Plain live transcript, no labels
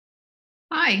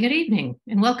Hi, good evening,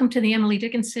 and welcome to the Emily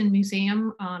Dickinson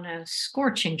Museum on a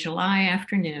scorching July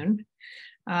afternoon.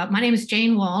 My name is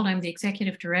Jane Wald. I'm the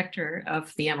executive director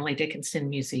of the Emily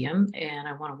Dickinson Museum, and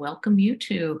I want to welcome you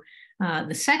to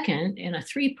the second in a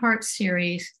three-part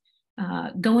series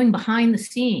going behind the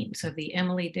scenes of the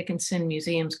Emily Dickinson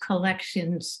Museum's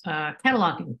collections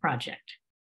cataloging project.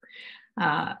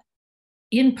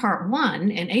 In part one,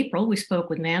 in April, we spoke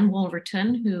with Nan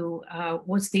Wolverton, who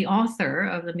was the author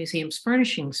of the museum's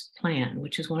furnishings plan,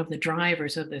 which is one of the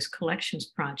drivers of this collections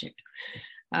project.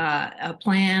 A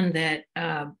plan that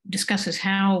discusses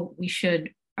how we should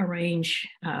arrange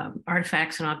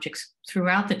artifacts and objects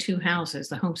throughout the two houses,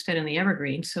 the homestead and the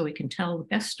Evergreens, so we can tell the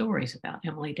best stories about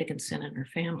Emily Dickinson and her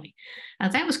family.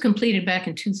 That was completed back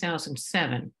in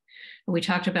 2007. We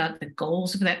talked about the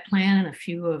goals of that plan and a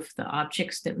few of the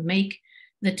objects that make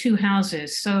the two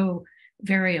houses so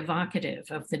very evocative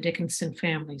of the Dickinson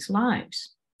family's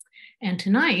lives. And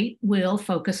tonight, we'll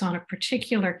focus on a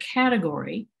particular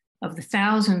category of the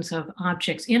thousands of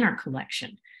objects in our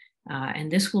collection.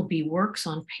 And this will be works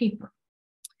on paper.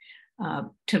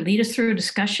 To lead us through a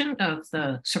discussion of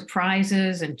the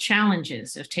surprises and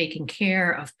challenges of taking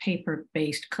care of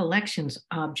paper-based collections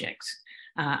objects,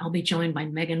 I'll be joined by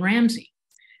Megan Ramsey,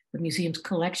 the museum's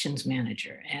collections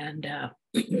manager. And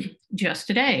just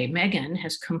today, Megan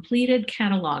has completed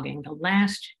cataloging the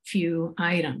last few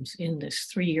items in this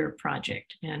three-year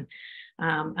project. And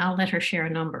I'll let her share a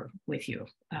number with you.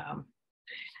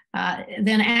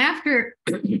 Then after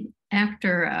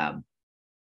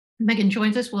Megan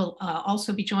joins us, we'll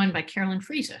also be joined by Carolyn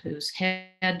Frisa, who's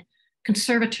head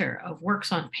conservator of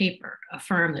Works on Paper, a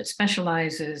firm that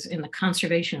specializes in the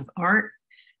conservation of art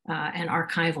and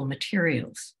archival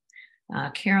materials.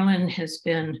 Carolyn has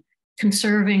been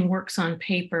conserving works on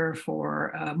paper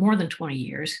for more than 20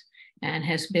 years and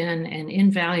has been an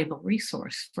invaluable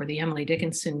resource for the Emily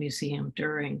Dickinson Museum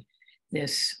during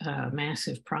this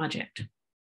massive project.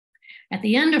 At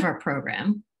the end of our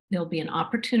program, there'll be an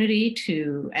opportunity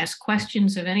to ask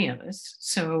questions of any of us.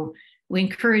 So we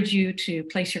encourage you to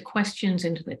place your questions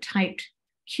into the typed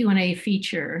Q&A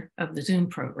feature of the Zoom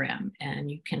program,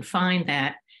 and you can find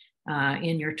that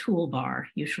in your toolbar,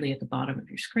 usually at the bottom of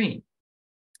your screen.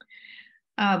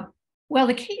 Well,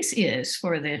 the case is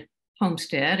for the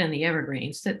homestead and the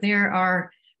Evergreens that there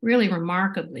are really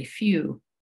remarkably few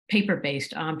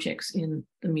paper-based objects in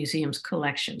the museum's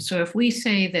collection. So if we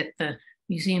say that the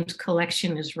museum's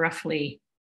collection is roughly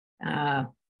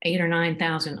 8,000 or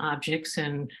 9,000 objects,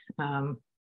 and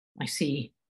I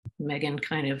see Megan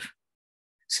kind of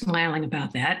smiling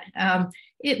about that,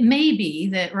 it may be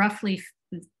that roughly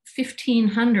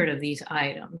 1,500 of these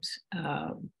items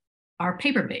are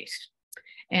paper-based.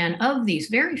 And of these,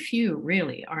 very few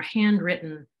really are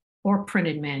handwritten or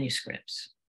printed manuscripts.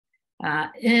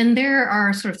 And there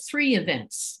are sort of three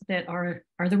events that are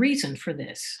the reason for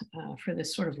this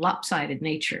sort of lopsided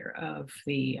nature of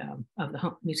the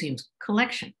museum's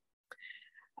collection.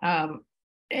 And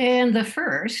the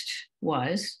first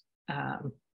was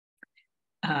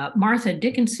Martha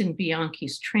Dickinson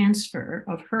Bianchi's transfer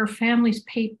of her family's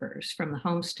papers from the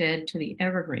homestead to the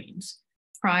Evergreens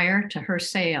prior to her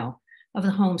sale of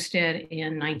the homestead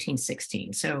in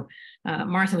 1916. So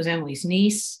Martha was Emily's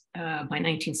niece. By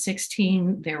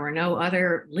 1916, there were no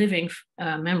other living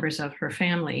members of her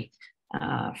family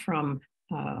in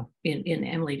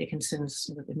Emily Dickinson's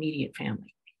sort of immediate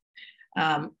family.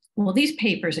 Well, these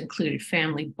papers included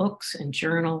family books and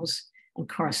journals and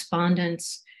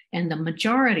correspondence, and the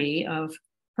majority of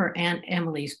her Aunt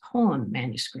Emily's poem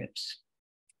manuscripts.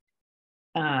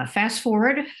 Fast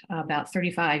forward about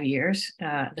 35 years,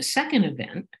 the second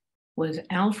event was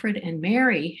Alfred and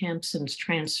Mary Hampson's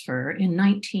transfer in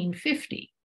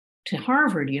 1950 to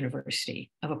Harvard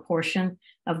University of a portion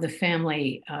of the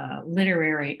family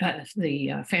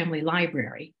family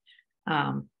library,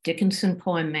 Dickinson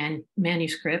poem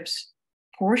manuscripts,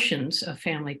 portions of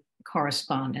family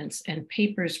correspondence, and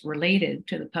papers related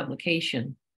to the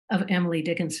publication of Emily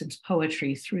Dickinson's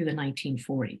poetry through the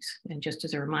 1940s. And just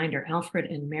as a reminder, Alfred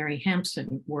and Mary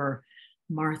Hampson were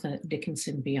Martha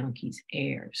Dickinson Bianchi's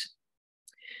heirs.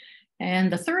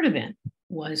 And the third event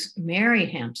was Mary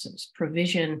Hampson's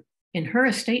provision in her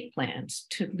estate plans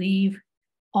to leave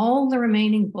all the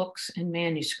remaining books and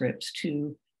manuscripts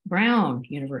to Brown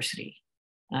University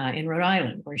in Rhode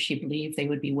Island, where she believed they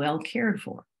would be well cared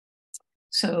for.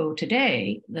 So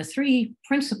today, the three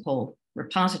principal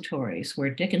repositories where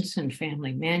Dickinson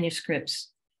family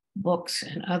manuscripts, books,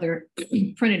 and other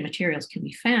printed materials can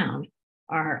be found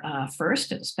are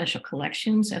first at the Special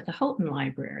Collections at the Houghton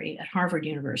Library at Harvard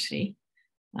University,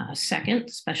 Second,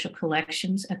 special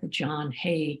collections at the John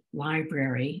Hay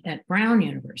Library at Brown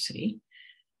University.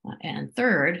 And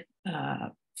third,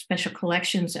 special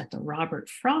collections at the Robert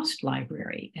Frost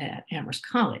Library at Amherst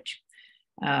College.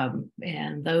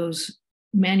 And those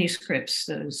manuscripts,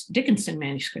 those Dickinson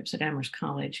manuscripts at Amherst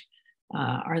College,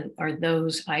 are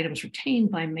those items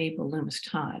retained by Mabel Loomis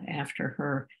Todd after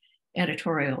her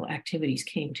editorial activities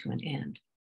came to an end.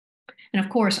 And of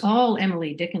course, all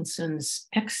Emily Dickinson's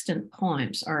extant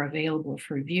poems are available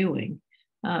for viewing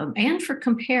and for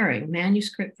comparing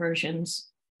manuscript versions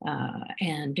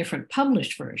and different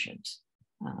published versions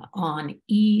on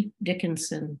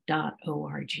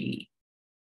edickinson.org.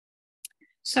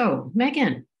 So,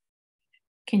 Megan,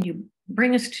 can you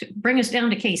bring us down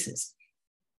to cases?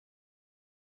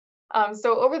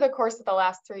 So over the course of the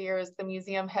last 3 years, the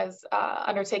museum has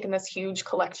undertaken this huge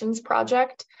collections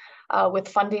project with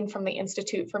funding from the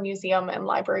Institute for Museum and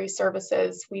Library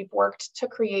Services. We've worked to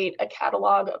create a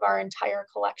catalog of our entire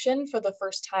collection for the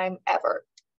first time ever.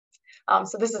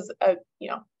 So this is a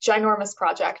ginormous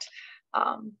project.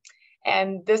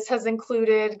 And this has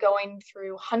included going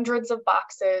through hundreds of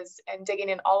boxes and digging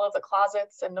in all of the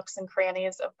closets and nooks and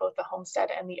crannies of both the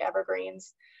homestead and the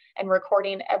evergreens, and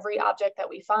recording every object that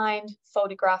we find,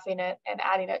 photographing it, and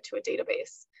adding it to a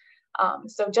database.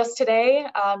 So just today,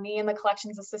 me and the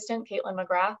collections assistant, Caitlin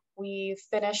McGrath, we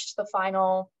finished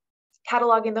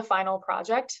cataloging the final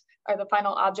project, or the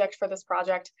final object for this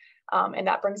project, and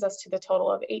that brings us to the total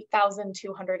of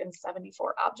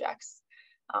 8,274 objects.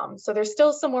 So there's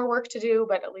still some more work to do,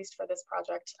 but at least for this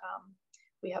project,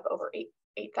 we have over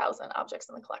 8,000 objects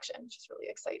in the collection, which is really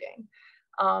exciting.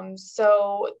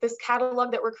 So this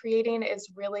catalog that we're creating is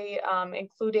really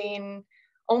including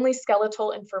only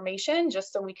skeletal information,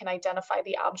 just so we can identify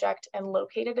the object and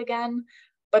locate it again.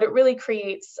 But it really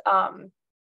creates,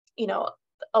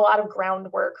 a lot of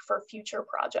groundwork for future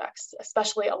projects,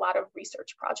 especially a lot of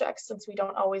research projects, since we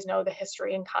don't always know the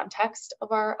history and context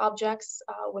of our objects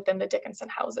within the Dickinson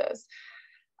houses.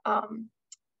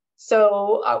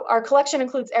 So our collection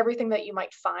includes everything that you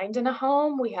might find in a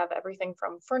home. We have everything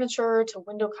from furniture to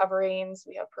window coverings.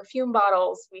 We have perfume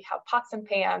bottles. We have pots and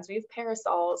pans. We have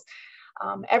parasols.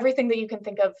 Everything that you can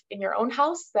think of in your own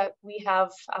house, that we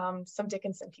have some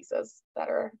Dickinson pieces that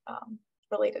are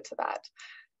related to that.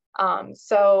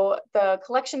 So the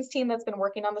collections team that's been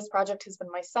working on this project has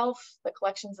been myself, the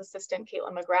collections assistant,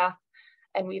 Caitlin McGrath,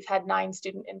 and we've had 9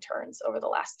 student interns over the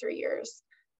last 3 years.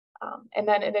 And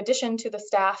then in addition to the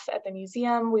staff at the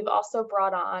museum, we've also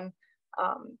brought on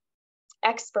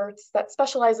experts that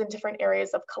specialize in different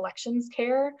areas of collections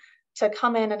care to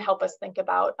come in and help us think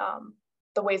about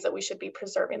the ways that we should be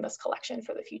preserving this collection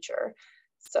for the future.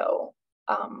 So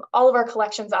all of our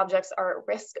collections objects are at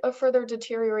risk of further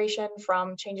deterioration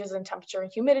from changes in temperature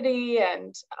and humidity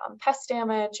and pest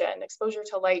damage and exposure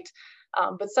to light.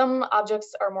 But some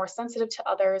objects are more sensitive to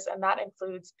others, and that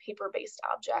includes paper-based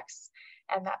objects.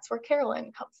 And that's where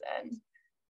Carolyn comes in.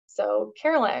 So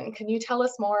Carolyn, can you tell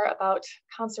us more about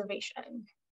conservation?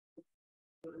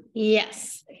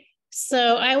 Yes.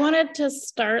 So I wanted to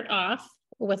start off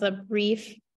with a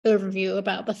brief overview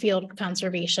about the field of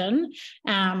conservation.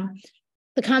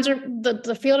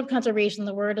 The field of conservation,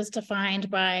 the word is defined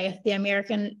by the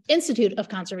American Institute of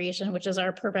Conservation, which is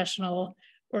our professional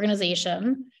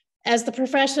organization, as the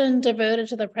profession devoted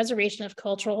to the preservation of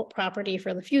cultural property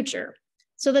for the future.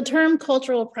 So the term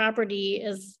cultural property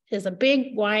is a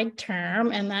big, wide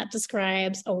term, and that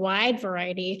describes a wide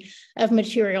variety of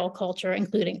material culture,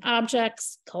 including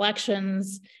objects,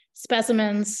 collections,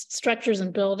 specimens, structures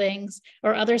and buildings,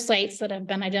 or other sites that have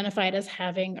been identified as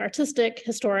having artistic,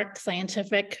 historic,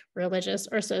 scientific, religious,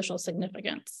 or social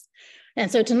significance.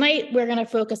 And so tonight, we're going to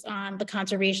focus on the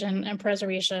conservation and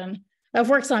preservation of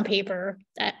works on paper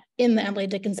in the Emily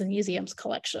Dickinson Museum's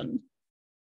collection.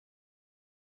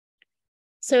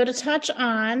 So to touch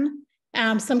on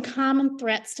some common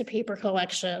threats to paper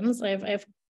collections, I've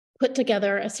put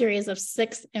together a series of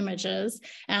 6 images.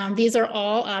 These are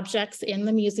all objects in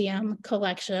the museum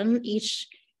collection.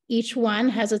 Each one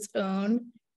has its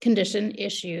own condition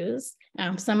issues.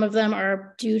 Some of them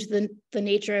are due to the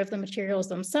nature of the materials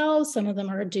themselves. Some of them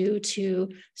are due to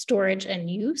storage and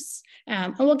use.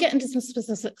 And we'll get into some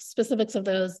specifics of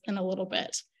those in a little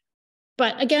bit.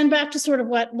 But again, back to sort of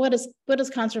what is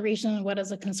conservation and what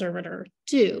does a conservator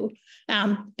do?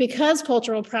 Because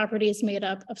cultural property is made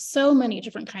up of so many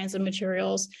different kinds of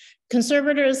materials,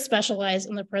 conservators specialize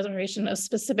in the preservation of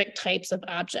specific types of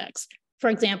objects. For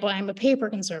example, I'm a paper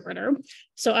conservator,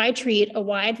 so I treat a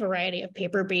wide variety of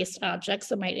paper-based objects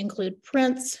that might include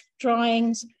prints,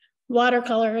 drawings,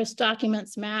 watercolors,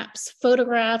 documents, maps,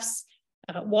 photographs,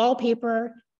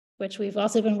 wallpaper, which we've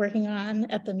also been working on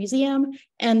at the museum,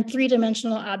 and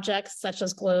three-dimensional objects such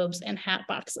as globes and hat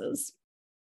boxes.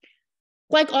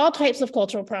 Like all types of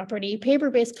cultural property,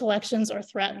 paper-based collections are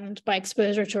threatened by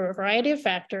exposure to a variety of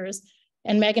factors,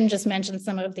 and Megan just mentioned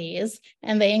some of these,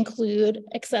 and they include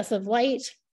excessive light,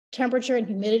 temperature and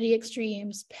humidity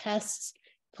extremes, pests,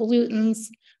 pollutants,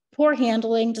 poor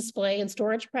handling, display, and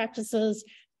storage practices,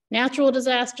 natural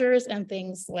disasters, and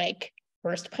things like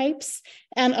burst pipes,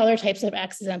 and other types of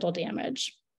accidental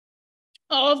damage.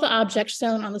 All of the objects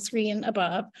shown on the screen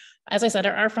above, as I said,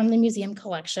 are from the museum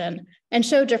collection and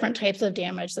show different types of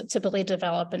damage that typically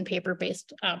develop in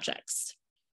paper-based objects.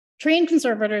 Trained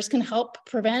conservators can help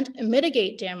prevent and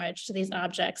mitigate damage to these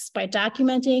objects by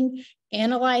documenting,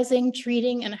 analyzing,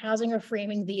 treating, and housing or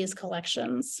framing these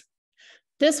collections.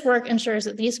 This work ensures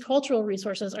that these cultural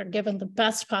resources are given the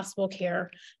best possible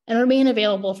care and remain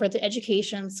available for the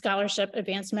education, scholarship,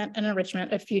 advancement, and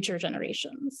enrichment of future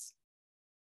generations.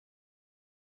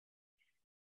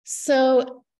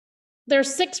 So there are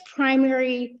 6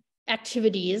 primary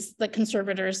activities that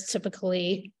conservators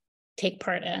typically take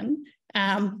part in.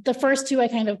 The first 2 I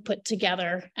kind of put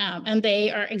together, and they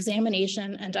are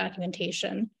examination and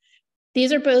documentation.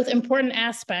 These are both important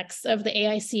aspects of the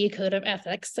AIC Code of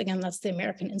Ethics. Again, that's the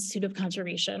American Institute of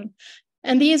Conservation.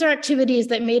 And these are activities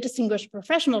that may distinguish a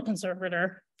professional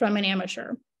conservator from an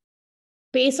amateur.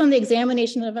 Based on the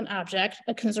examination of an object,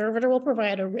 a conservator will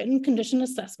provide a written condition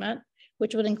assessment,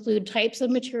 which would include types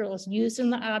of materials used in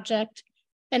the object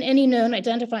and any known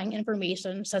identifying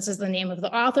information, such as the name of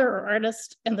the author or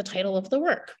artist and the title of the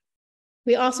work.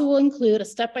 We also will include a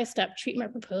step-by-step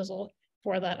treatment proposal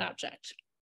for that object.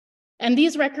 And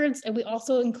these records, and we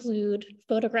also include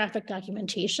photographic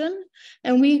documentation,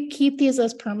 and we keep these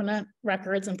as permanent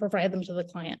records and provide them to the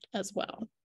client as well.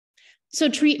 So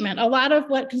treatment, a lot of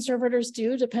what conservators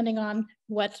do, depending on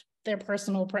what their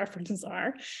personal preferences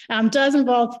are, does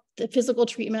involve the physical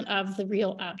treatment of the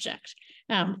real object.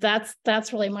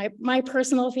 That's really my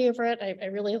personal favorite. I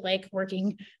really like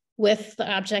working with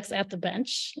the objects at the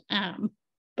bench,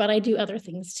 but I do other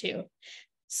things too.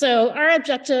 So our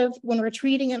objective when we're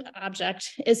treating an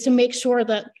object is to make sure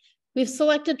that we've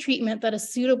selected treatment that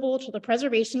is suitable to the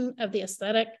preservation of the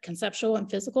aesthetic, conceptual,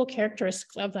 and physical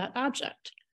characteristics of that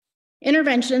object.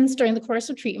 Interventions during the course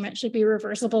of treatment should be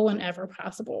reversible whenever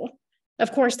possible.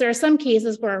 Of course, there are some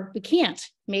cases where we can't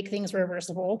make things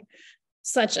reversible,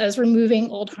 such as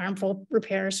removing old harmful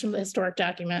repairs from the historic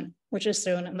document, which is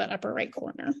shown in the upper right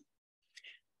corner.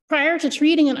 Prior to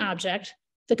treating an object,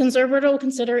 the conservator will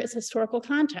consider its historical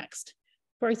context.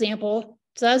 For example,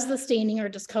 does the staining or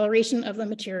discoloration of the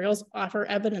materials offer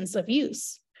evidence of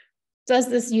use? Does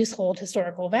this use hold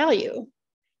historical value?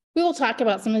 We will talk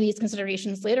about some of these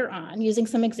considerations later on using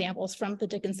some examples from the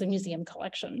Dickinson Museum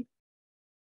collection.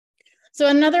 So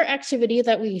another activity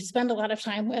that we spend a lot of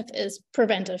time with is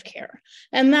preventive care.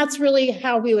 And that's really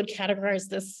how we would categorize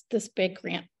this big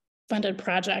grant funded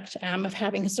project of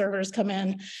having conservators come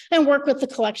in and work with the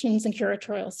collections and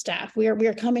curatorial staff. We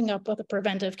are coming up with a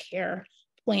preventive care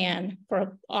plan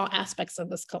for all aspects of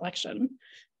this collection.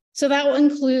 So that will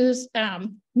include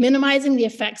minimizing the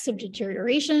effects of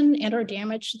deterioration and or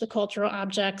damage to the cultural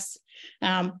objects.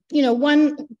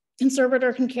 One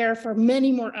conservator can care for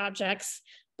many more objects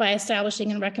by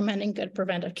establishing and recommending good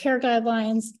preventive care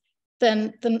guidelines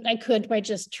than I could by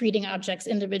just treating objects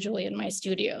individually in my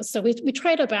studio. So we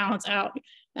try to balance out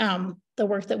the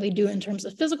work that we do in terms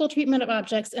of physical treatment of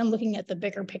objects and looking at the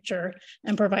bigger picture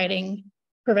and providing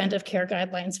preventive care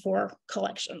guidelines for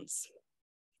collections.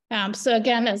 So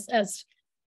again, as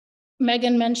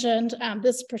Megan mentioned,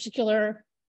 this particular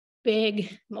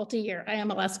big multi-year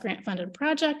IMLS grant funded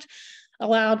project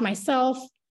allowed myself,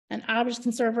 an object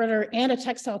conservator, and a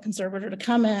textile conservator to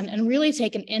come in and really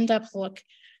take an in-depth look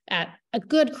at a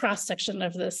good cross-section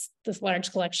of this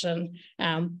large collection,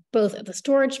 both at the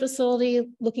storage facility,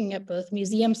 looking at both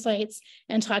museum sites,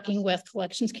 and talking with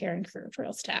collections care and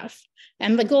curatorial staff.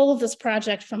 And the goal of this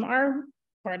project from our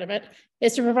part of it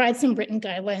is to provide some written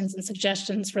guidelines and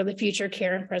suggestions for the future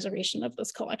care and preservation of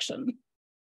this collection.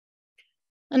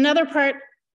 Another part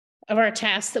of our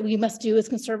task that we must do as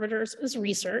conservators is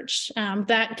research.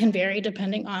 That can vary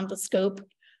depending on the scope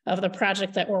of the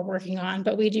project that we're working on,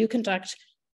 but we do conduct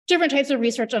different types of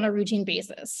research on a routine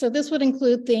basis. So this would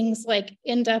include things like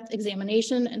in-depth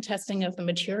examination and testing of the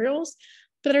materials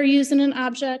that are used in an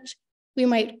object. We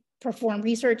might perform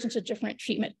research into different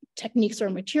treatment techniques or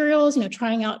materials,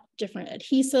 trying out different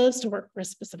adhesives to work for a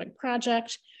specific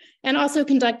project, and also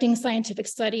conducting scientific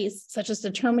studies, such as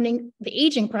determining the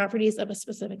aging properties of a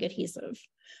specific adhesive.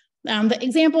 The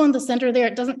example in the center there,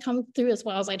 it doesn't come through as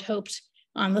well as I'd hoped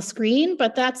on the screen,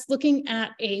 but that's looking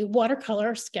at a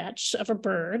watercolor sketch of a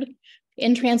bird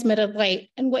in transmitted light.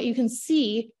 And what you can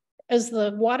see is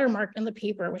the watermark in the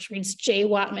paper, which reads J.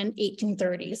 Watman,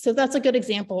 1830. So that's a good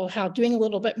example of how doing a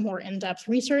little bit more in-depth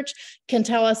research can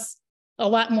tell us a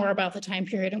lot more about the time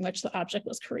period in which the object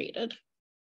was created.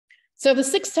 So the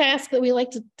sixth task that we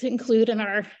like to include in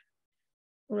our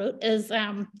route is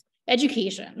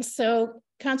education. So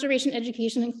conservation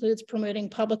education includes promoting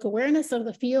public awareness of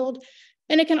the field,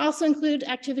 and it can also include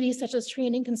activities such as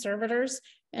training conservators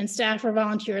and staff or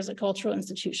volunteers at cultural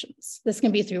institutions. This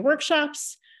can be through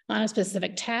workshops on a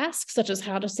specific task, such as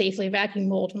how to safely vacuum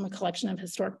mold from a collection of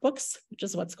historic books, which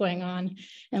is what's going on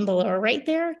in the lower right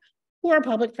there, or a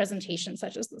public presentation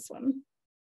such as this one.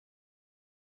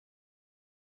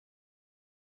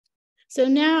 So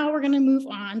now we're going to move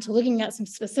on to looking at some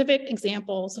specific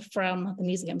examples from the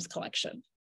museum's collection.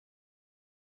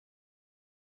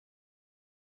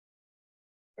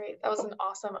 Great, that was an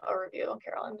awesome overview,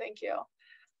 Carolyn, thank you.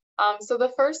 So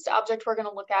the first object we're going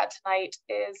to look at tonight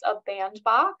is a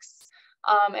bandbox.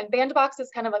 And bandbox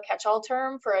is kind of a catch-all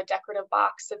term for a decorative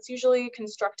box. It's usually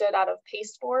constructed out of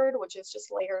pasteboard, which is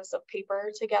just layers of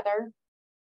paper together.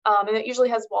 And it usually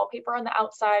has wallpaper on the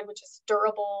outside, which is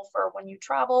durable for when you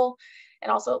travel,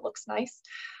 and also it looks nice.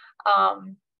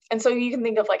 And so you can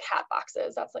think of like hat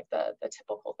boxes. That's like the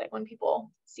typical thing when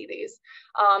people see these.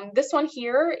 This one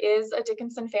here is a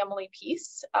Dickinson family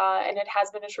piece, and it has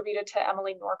been attributed to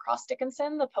Emily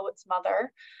Dickinson, the poet's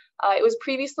mother. It was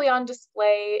previously on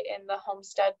display in the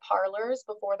Homestead parlors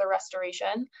before the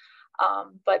restoration.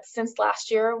 But since last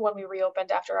year, when we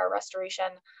reopened after our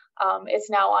restoration, it's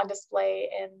now on display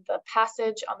in the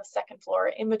passage on the second floor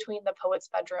in between the poet's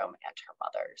bedroom and her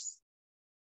mother's.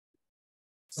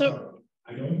 So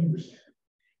I don't understand.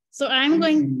 So I'm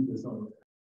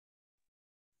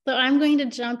going to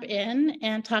jump in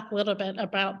and talk a little bit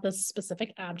about this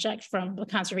specific object from the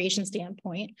conservation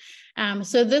standpoint.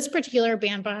 So this particular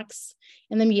bandbox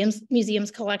in the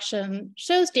museum's collection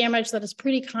shows damage that is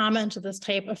pretty common to this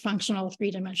type of functional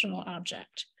three-dimensional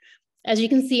object. As you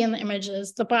can see in the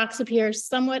images, the box appears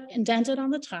somewhat indented on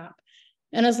the top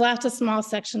and has left a small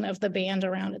section of the band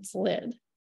around its lid.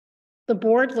 The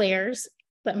board layers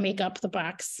that make up the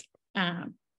box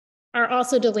are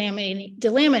also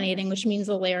delaminating, which means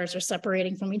the layers are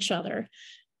separating from each other.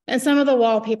 And some of the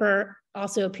wallpaper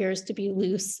also appears to be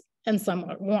loose and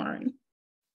somewhat worn.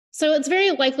 So it's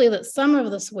very likely that some of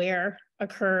this wear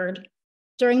occurred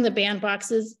during the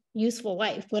bandbox's useful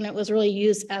life, when it was really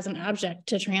used as an object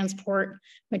to transport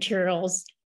materials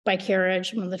by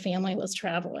carriage when the family was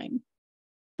traveling.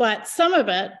 But some of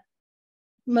it,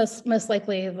 most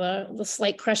likely the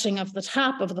slight crushing of the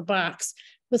top of the box,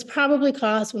 was probably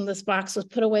caused when this box was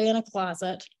put away in a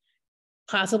closet,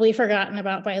 possibly forgotten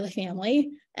about by the family,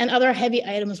 and other heavy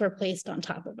items were placed on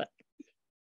top of it.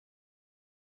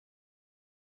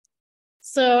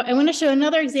 So I want to show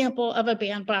another example of a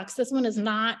bandbox. This one is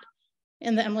not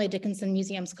in the Emily Dickinson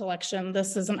Museum's collection.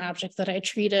 This is an object that I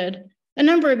treated a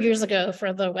number of years ago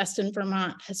for the Weston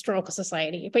Vermont Historical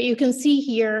Society. But you can see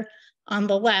here on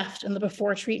the left in the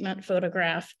before treatment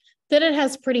photograph that it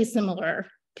has pretty similar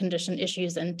condition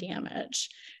issues and damage.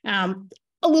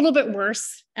 A little bit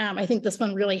worse. I think this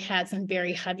one really had some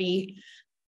very heavy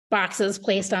boxes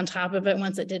placed on top of it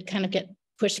once it did kind of get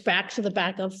pushed back to the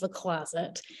back of the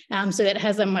closet. So it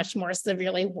has a much more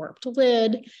severely warped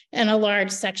lid, and a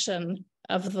large section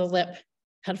of the lip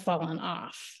had fallen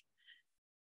off.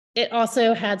 It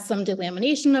also had some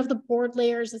delamination of the board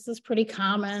layers. This is pretty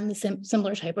common,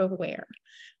 similar type of wear.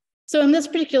 So in this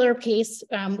particular case,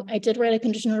 I did write a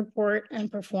condition report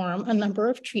and perform a number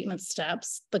of treatment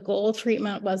steps. The goal of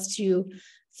treatment was to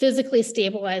physically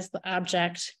stabilize the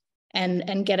object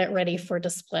and get it ready for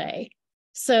display.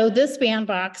 So this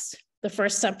bandbox, the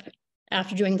first step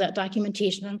after doing that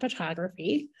documentation and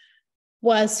photography,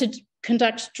 was to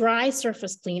conduct dry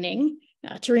surface cleaning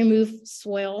to remove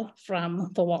soil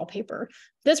from the wallpaper.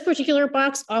 This particular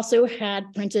box also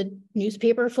had printed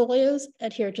newspaper folios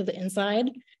adhered to the inside.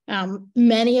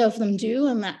 Many of them do,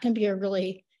 and that can be a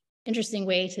really interesting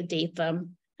way to date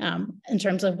them in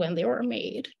terms of when they were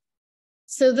made.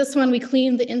 So this one, we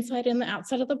cleaned the inside and the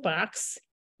outside of the box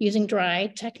using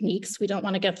dry techniques. We don't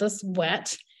want to get this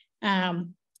wet.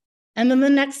 And then the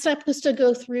next step was to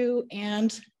go through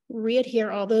and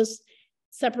readhere all those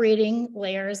separating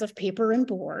layers of paper and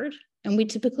board. And we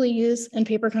typically use in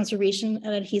paper conservation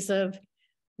an adhesive,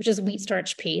 which is wheat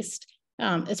starch paste.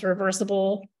 It's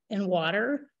reversible in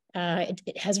water.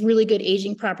 It has really good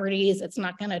aging properties. It's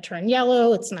not going to turn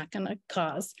yellow. It's not going to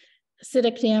cause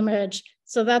acidic damage.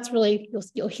 So that's really,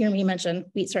 you'll hear me mention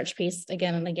wheat starch paste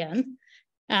again and again.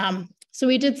 So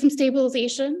we did some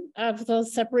stabilization of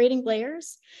those separating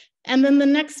layers. And then the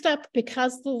next step,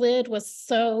 because the lid was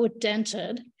so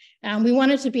dented, we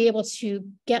wanted to be able to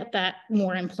get that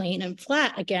more in plane and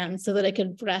flat again so that it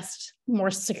could rest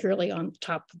more securely on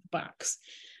top of the box.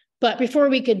 But before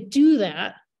we could do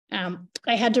that,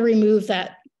 I had to remove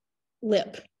that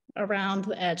lip around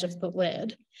the edge of the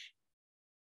lid.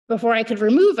 Before I could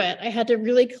remove it, I had to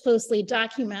really closely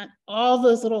document all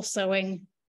those little sewing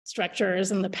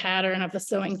structures and the pattern of the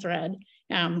sewing thread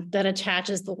that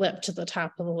attaches the lip to the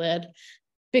top of the lid,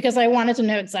 because I wanted to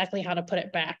know exactly how to put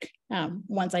it back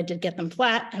once I did get them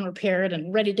flat and repaired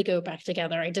and ready to go back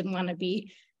together. I didn't want to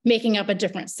be making up a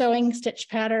different sewing stitch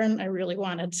pattern. I really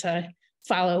wanted to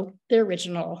follow the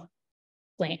original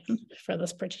plan for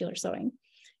this particular sewing.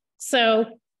 So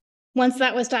once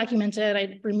that was documented,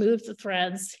 I removed the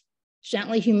threads,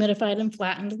 gently humidified and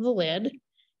flattened the lid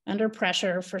under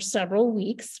pressure for several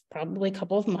weeks, probably a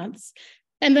couple of months.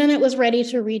 And then it was ready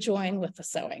to rejoin with the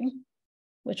sewing,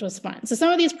 which was fun. So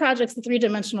some of these projects, the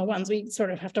three-dimensional ones, we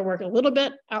sort of have to work a little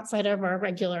bit outside of our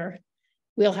regular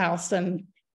wheelhouse and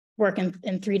work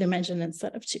in 3 dimensions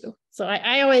instead of 2. So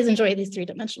I always enjoy these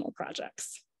 3-dimensional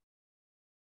projects.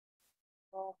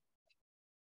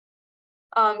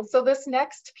 So this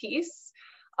next piece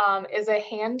is a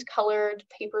hand-colored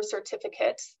paper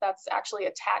certificate that's actually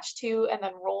attached to and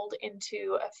then rolled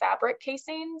into a fabric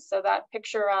casing. So that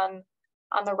picture on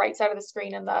the right side of the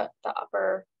screen in the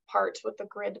upper part with the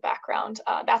grid background,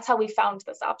 that's how we found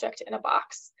this object in a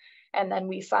box. And then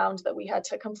we found that we had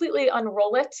to completely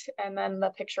unroll it. And then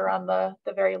the picture on the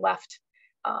very left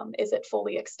is it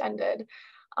fully extended.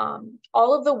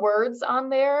 All of the words on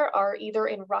there are either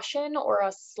in Russian or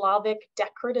a Slavic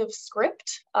decorative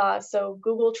script. So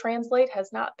Google Translate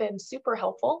has not been super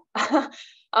helpful,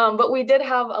 but we did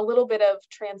have a little bit of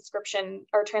transcription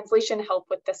or translation help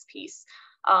with this piece.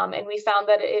 And we found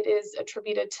that it is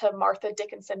attributed to Martha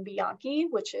Dickinson Bianchi,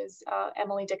 which is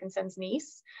Emily Dickinson's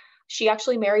niece. She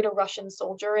actually married a Russian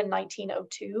soldier in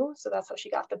 1902, so that's how she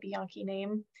got the Bianchi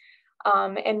name.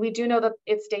 And we do know that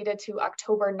it's dated to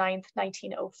October 9th,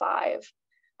 1905.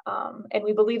 And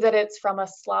we believe that it's from a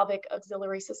Slavic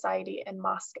auxiliary society in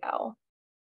Moscow.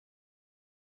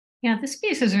 Yeah, this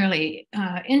piece is really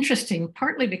interesting,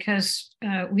 partly because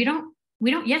we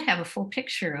don't yet have a full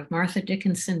picture of Martha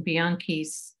Dickinson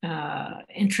Bianchi's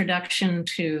introduction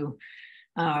to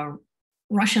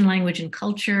Russian language and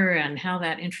culture and how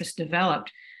that interest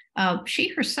developed. She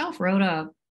herself wrote a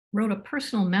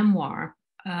personal memoir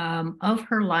of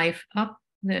her life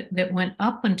that went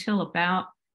up until about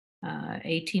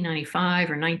 1895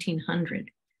 or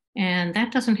 1900. And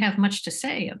that doesn't have much to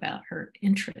say about her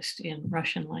interest in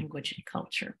Russian language and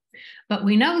culture. But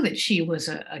we know that she was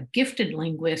a gifted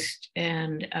linguist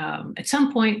and at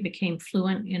some point became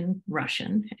fluent in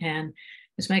Russian. And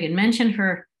as Megan mentioned,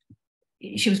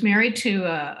 she was married to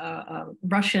a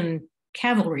Russian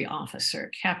cavalry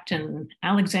officer, Captain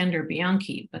Alexander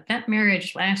Bianchi, but that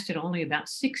marriage lasted only about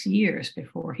 6 years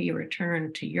before he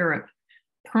returned to Europe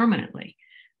permanently.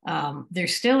 There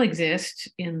still exists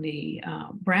in the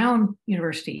Brown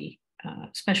University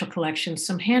special collection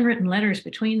some handwritten letters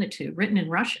between the two, written in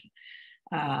Russian,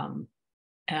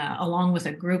 along with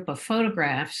a group of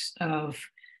photographs of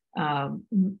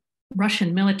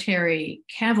Russian military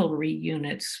cavalry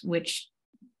units, which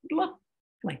look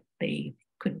like they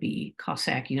could be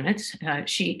Cossack units.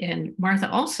 Martha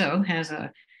also has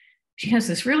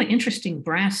this really interesting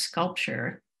brass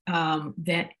sculpture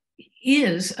that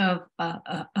is of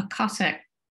a Cossack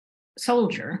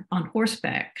soldier on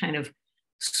horseback, kind of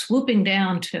swooping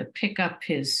down to pick up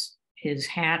his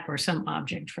hat or some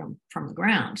object from the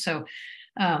ground. So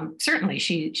certainly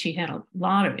she had a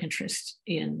lot of interest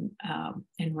in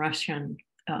Russian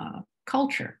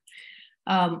culture.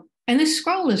 And this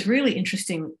scroll is really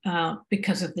interesting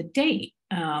because of the date.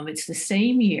 It's the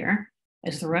same year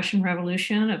as the Russian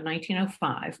Revolution of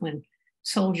 1905, when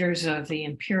soldiers of the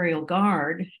Imperial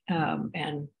Guard,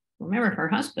 and remember her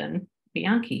husband,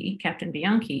 Bianchi, Captain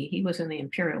Bianchi, he was in the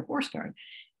Imperial Horse Guard.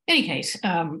 In any case,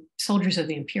 soldiers of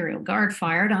the Imperial Guard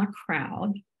fired on a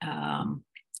crowd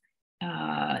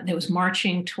that was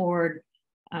marching to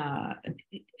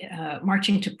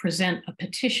present a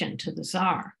petition to the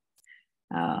Tsar.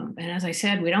 And as I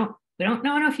said, we don't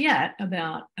know enough yet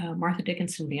about Martha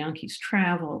Dickinson Bianchi's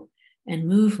travel and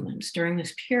movements during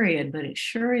this period, but it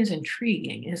sure is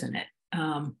intriguing, isn't it?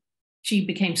 She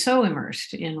became so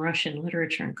immersed in Russian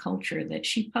literature and culture that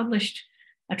she published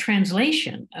a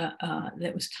translation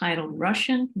that was titled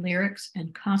Russian Lyrics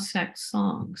and Cossack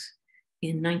Songs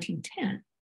in 1910.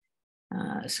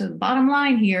 So the bottom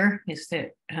line here is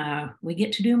that we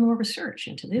get to do more research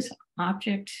into this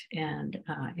object and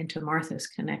into Martha's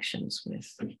connections with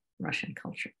Russian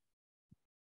culture.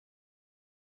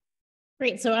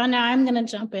 Great, so now I'm going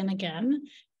to jump in again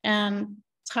and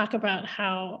talk about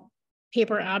how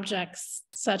paper objects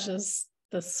such as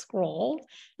the scroll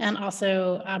and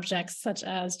also objects such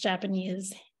as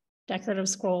Japanese decorative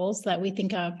scrolls that we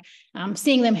think of,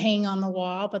 seeing them hanging on the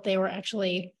wall, but they were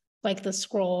actually, like the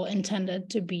scroll, intended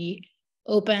to be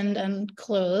opened and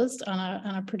closed on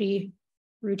a pretty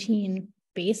routine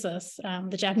basis.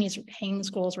 The Japanese hanging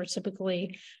scrolls were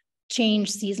typically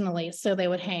changed seasonally, so they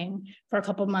would hang for a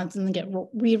couple of months and then get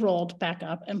re-rolled back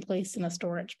up and placed in a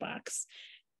storage box.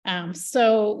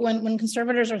 So when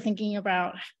conservators are thinking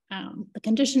about the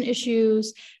condition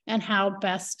issues and how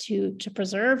best to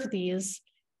preserve these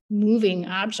moving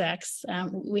objects,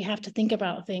 we have to think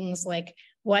about things like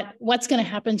what's going to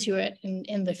happen to it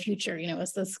in the future. You know,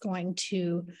 is this going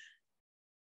to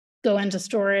go into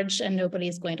storage and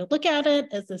nobody's going to look at it?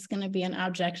 Is this going to be an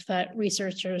object that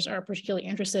researchers are particularly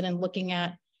interested in looking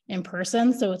at in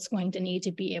person? So it's going to need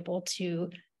to be able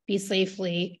to be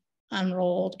safely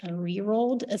unrolled and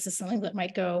re-rolled. Is this something that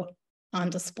might go on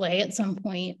display at some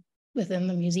point within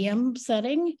the museum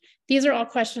setting? These are all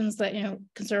questions that, you know,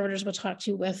 conservators would talk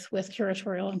to with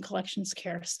curatorial and collections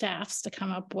care staffs to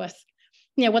come up with,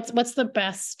 you know, what's the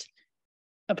best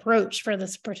approach for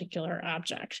this particular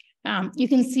object. You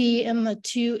can see in the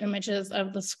two images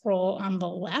of the scroll on the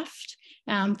left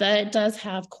that it does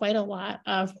have quite a lot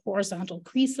of horizontal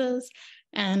creases,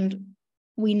 and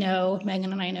we know,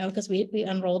 Megan and I know, because we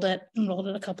unrolled it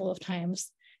a couple of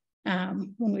times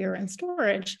when we were in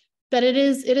storage, that it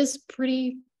is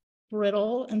pretty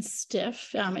brittle and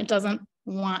stiff. It doesn't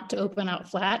want to open out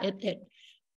flat. It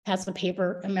has the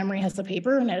paper, and memory has the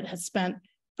paper, and it has spent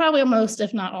probably most,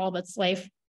 if not all of its life,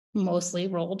 mostly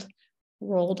rolled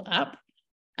up.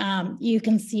 You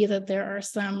can see that there are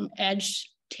some edge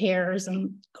tears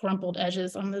and crumpled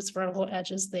edges on those vertical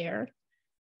edges there.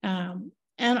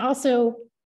 And also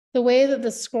the way that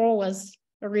the scroll was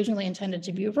originally intended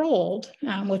to be rolled,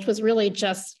 which was really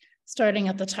just starting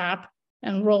at the top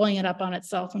and rolling it up on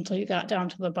itself until you got down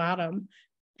to the bottom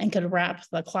and could wrap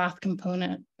the cloth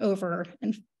component over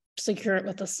and secure it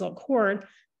with a silk cord.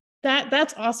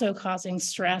 That's also causing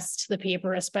stress to the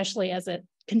paper, especially as it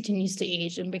continues to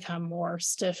age and become more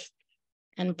stiff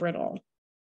and brittle.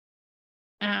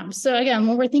 So again,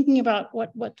 when we're thinking about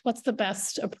what's the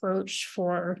best approach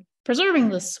for preserving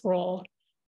this scroll,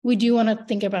 we do want to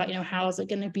think about, you know, how is it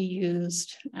going to be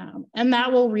used, and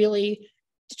that will really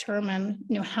determine,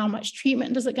 you know, how much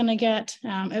treatment is it going to get.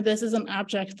 If this is an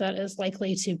object that is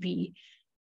likely to be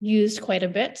used quite a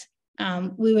bit,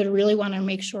 we would really want to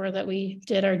make sure that we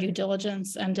did our due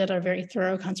diligence and did our very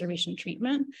thorough conservation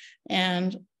treatment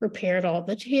and repaired all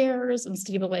the tears and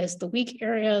stabilized the weak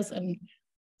areas and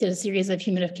did a series of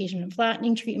humidification and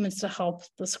flattening treatments to help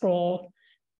the scroll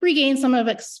regain some of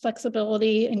its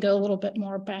flexibility and go a little bit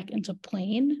more back into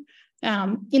plane.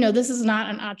 You know, this is not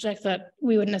an object that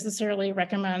we would necessarily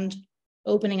recommend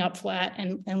opening up flat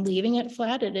and leaving it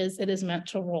flat. It is meant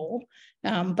to roll,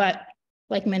 but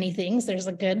like many things, there's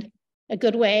a good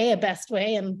way, a best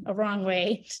way, and a wrong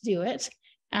way to do it.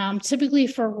 Typically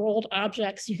for rolled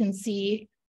objects, you can see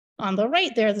on the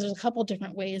right there's a couple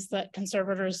different ways that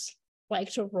conservators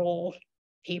like to roll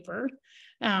paper.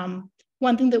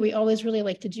 One thing that we always really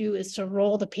like to do is to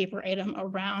roll the paper item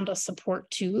around a support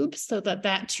tube so that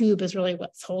that tube is really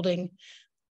what's holding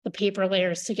the paper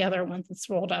layers together once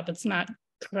it's rolled up. It's not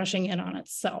crushing in on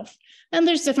itself. And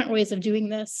there's different ways of doing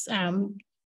this,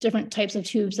 different types of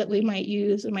tubes that we might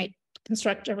use. We might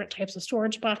construct different types of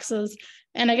storage boxes.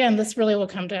 And again, this really will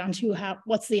come down to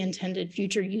what's the intended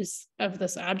future use of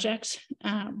this object.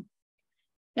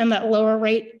 And that lower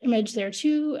right image there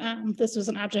too, this was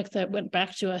an object that went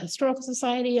back to a historical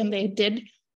society, and they did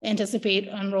anticipate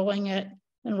unrolling it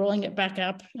and rolling it back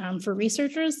up for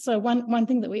researchers. So one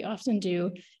thing that we often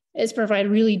do is provide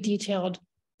really detailed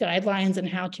guidelines and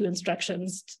how-to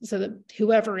instructions so that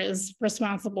whoever is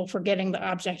responsible for getting the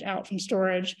object out from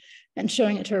storage and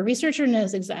showing it to a researcher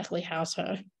knows exactly how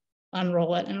to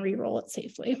unroll it and re-roll it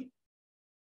safely.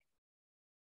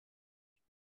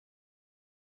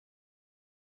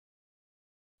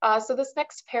 So this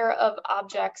next pair of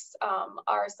objects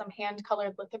are some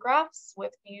hand-colored lithographs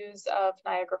with views of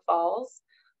Niagara Falls.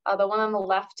 The one on the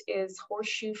left is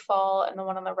Horseshoe Fall, and the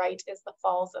one on the right is the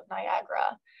Falls of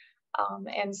Niagara.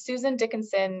 And Susan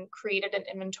Dickinson created an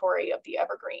inventory of the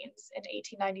evergreens in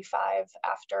 1895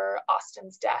 after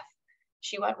Austen's death.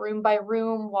 She went room by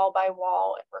room, wall by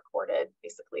wall, and recorded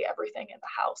basically everything in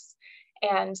the house.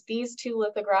 And these 2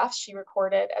 lithographs she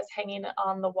recorded as hanging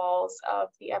on the walls of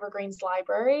the Evergreens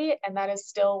Library, and that is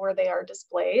still where they are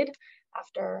displayed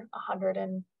after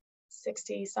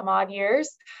 160 some odd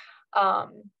years.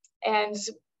 And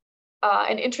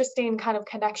an interesting kind of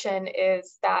connection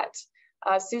is that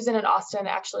Susan and Austin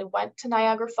actually went to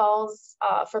Niagara Falls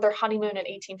for their honeymoon in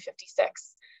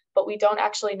 1856, but we don't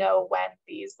actually know when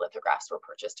these lithographs were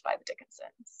purchased by the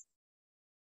Dickinsons.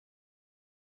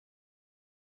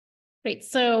 Great.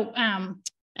 So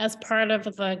as part of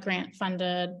the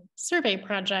grant-funded survey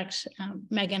project,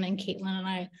 Megan and Caitlin and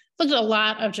I looked at a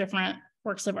lot of different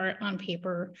works of art on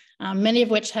paper, many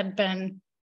of which had been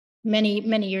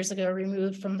many years ago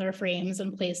removed from their frames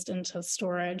and placed into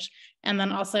storage. And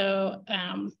then also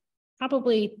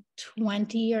probably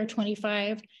 20 or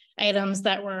 25 items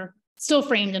that were still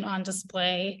framed and on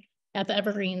display at the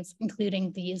Evergreens,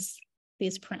 including these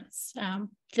prints.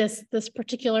 This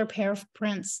particular pair of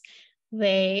prints,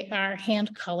 they are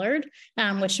hand colored,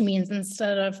 which means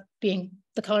instead of the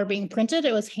color being printed,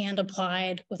 it was hand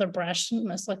applied with a brush,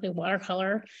 most likely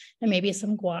watercolor and maybe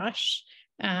some gouache.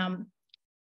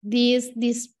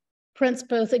 These prints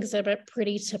both exhibit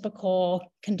pretty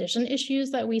typical condition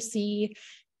issues that we see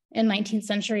in 19th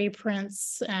century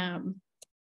prints.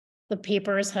 The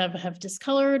papers have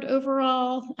discolored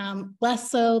overall, less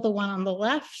so the one on the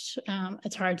left.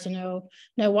 It's hard to know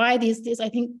why. These I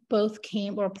think both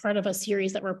were part of a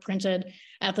series that were printed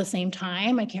at the same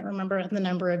time. I can't remember the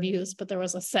number of views, but there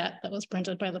was a set that was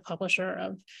printed by the publisher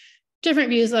of different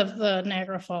views of the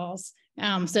Niagara Falls.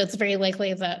 So it's very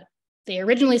likely that they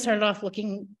originally started off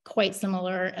looking quite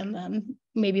similar, and then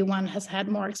maybe one has had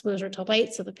more exposure to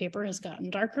light, so the paper has gotten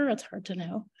darker. It's hard to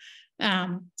know.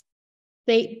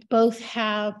 They both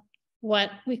have what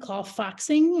we call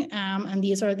foxing, and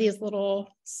these are these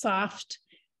little soft,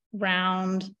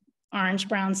 round,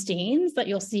 orange-brown stains that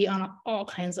you'll see on all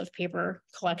kinds of paper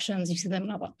collections. You see them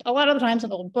a lot of the times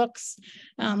in old books.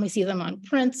 We see them on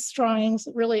prints, drawings,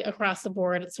 really across the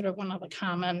board. It's sort of one of the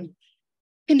common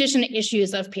condition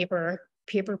issues of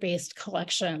paper-based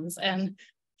collections. And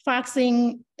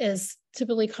foxing is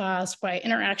typically caused by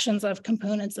interactions of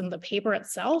components in the paper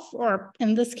itself, or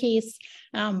in this case,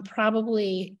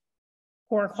 probably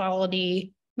poor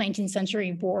quality 19th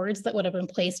century boards that would have been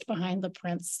placed behind the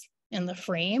prints in the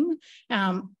frame.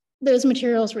 Those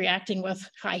materials reacting with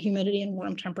high humidity and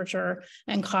warm temperature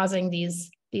and causing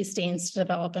these stains to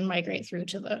develop and migrate through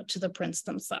to the prints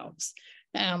themselves.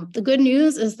 The good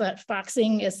news is that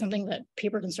foxing is something that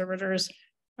paper conservators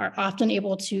are often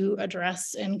able to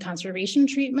address in conservation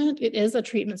treatment. It is a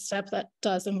treatment step that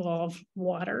does involve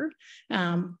water.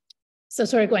 So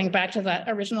sort of going back to that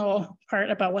original part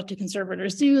about what do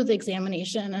conservators do, the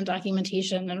examination and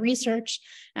documentation and research,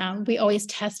 we always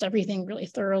test everything really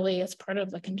thoroughly as part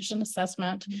of the condition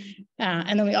assessment.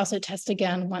 And then we also test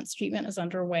again once treatment is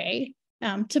underway.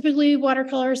 Typically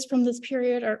watercolors from this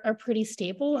period are pretty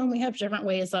stable, and we have different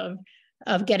ways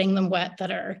of getting them wet that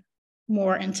are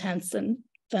more intense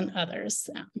than others.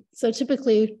 So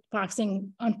typically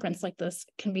foxing on prints like this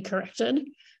can be corrected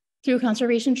through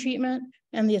conservation treatment,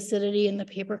 and the acidity in the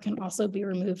paper can also be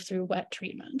removed through wet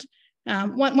treatment.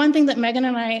 One thing that Megan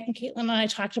and I and Caitlin and I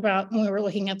talked about when we were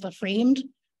looking at the framed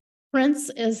prints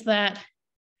is that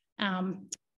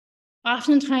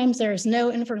oftentimes there's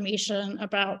no information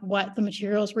about what the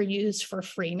materials were used for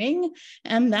framing,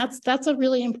 and that's a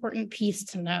really important piece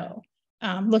to know.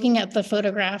 Looking at the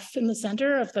photograph in the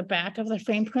center of the back of the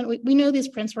frame print, we know these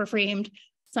prints were framed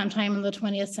sometime in the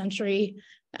 20th century.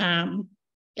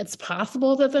 It's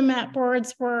possible that the mat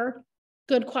boards were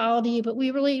good quality, but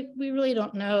we really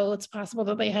don't know. It's possible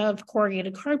that they have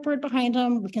corrugated cardboard behind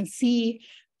them. We can see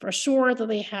for sure that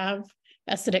they have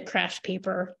acidic craft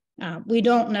paper. We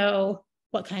don't know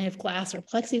what kind of glass or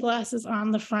plexiglass is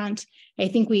on the front. I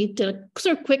think we did a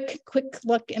sort of quick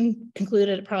look and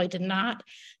concluded it probably did not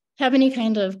have any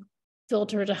kind of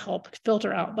filter to help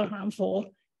filter out the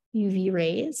harmful UV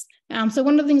rays. So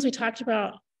one of the things we talked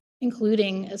about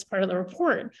including as part of the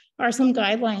report are some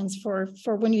guidelines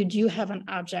for when you do have an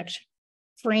object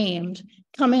framed,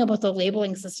 coming up with a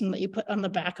labeling system that you put on the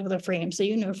back of the frame so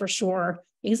you know for sure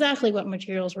exactly what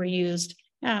materials were used.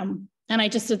 And I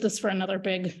just did this for another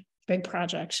big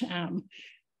project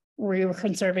where we were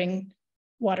conserving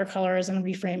watercolors and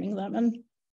reframing them, and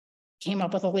came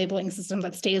up with a labeling system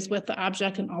that stays with the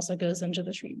object and also goes into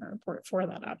the treatment report for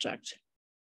that object.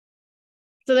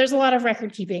 So there's a lot of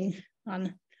record keeping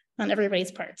on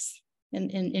everybody's parts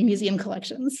in museum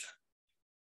collections.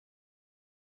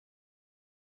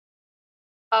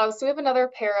 So we have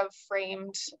another pair of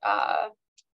framed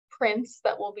prints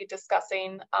that we'll be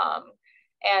discussing.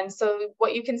 And so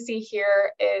what you can see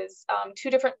here is two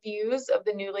different views of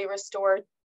the newly restored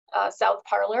south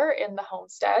parlor in the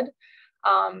homestead.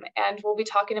 And we'll be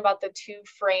talking about the two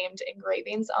framed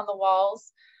engravings on the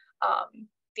walls.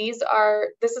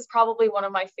 This is probably one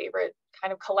of my favorite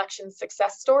kind of collection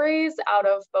success stories out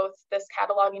of both this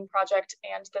cataloging project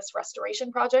and this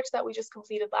restoration project that we just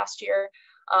completed last year.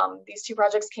 These two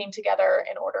projects came together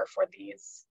in order for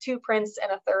these two prints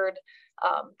and a third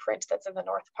print that's in the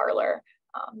north parlor,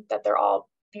 that they're all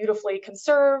beautifully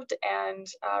conserved and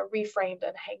reframed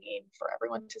and hanging for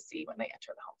everyone to see when they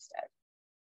enter the homestead.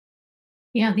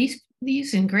 Yeah,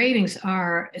 these engravings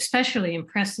are especially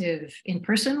impressive in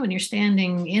person when you're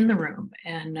standing in the room.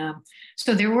 And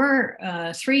so there were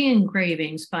 3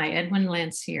 engravings by Edwin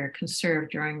Landseer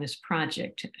conserved during this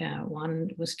project.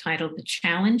 One was titled The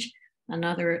Challenge,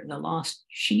 another The Lost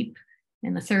Sheep,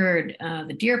 and the third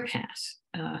The Deer Pass.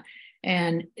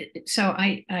 And so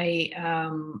I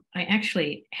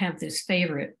actually have this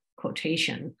favorite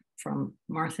quotation from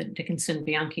Martha Dickinson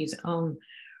Bianchi's own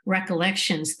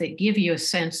recollections that give you a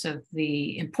sense of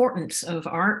the importance of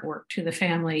artwork to the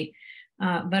family,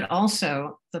 but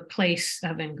also the place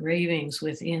of engravings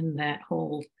within that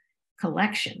whole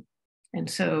collection. And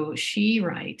so she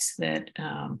writes that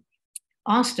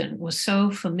Austin was so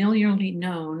familiarly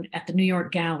known at the New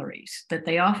York galleries that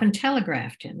they often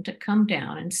telegraphed him to come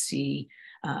down and see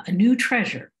a new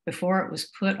treasure before it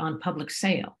was put on public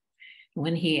sale.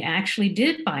 When he actually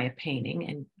did buy a painting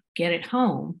and get it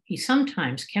home, he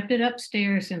sometimes kept it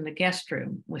upstairs in the guest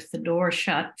room with the door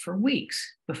shut for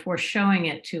weeks before showing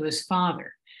it to his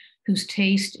father, whose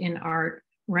taste in art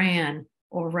ran,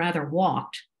 or rather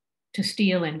walked, to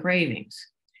steal engravings,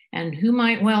 and who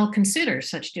might well consider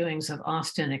such doings of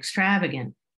Austin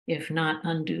extravagant, if not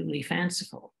unduly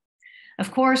fanciful.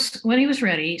 Of course, when he was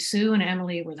ready, Sue and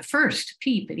Emily were the first to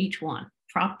peep at each one,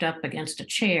 propped up against a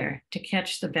chair to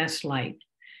catch the best light.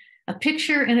 A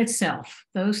picture in itself,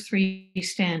 those 3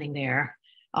 standing there,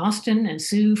 Austin and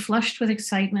Sue flushed with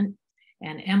excitement,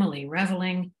 and Emily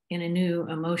reveling in a new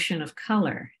emotion of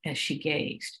color as she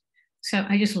gazed. So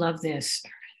I just love this.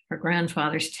 Her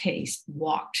grandfather's taste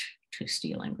walked to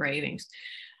steal engravings.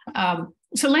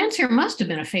 So Landseer must have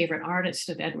been a favorite artist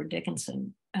of Edward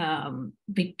Dickinson,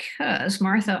 because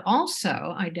Martha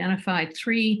also identified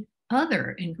 3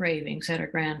 other engravings at her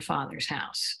grandfather's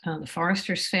house, the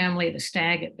Forester's Family, the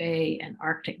Stag at Bay, and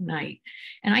Arctic Night.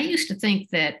 And I used to think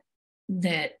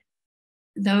that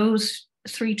those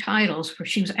 3 titles, where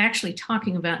she was actually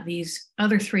talking about these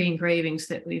other 3 engravings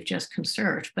that we've just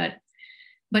conserved. But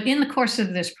in the course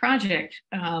of this project,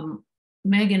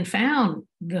 Megan found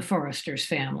the Forester's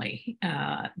Family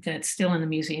that's still in the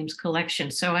museum's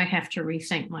collection. So I have to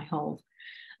rethink my whole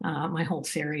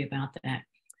theory about that.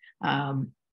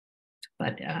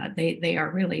 But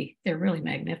they're really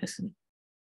magnificent.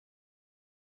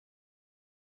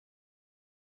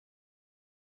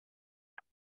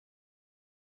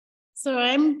 So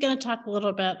I'm going to talk a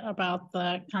little bit about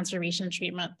the conservation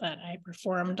treatment that I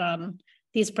performed on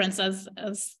these prints. As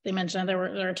they mentioned, there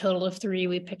are a total of 3.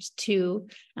 We picked 2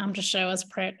 to show as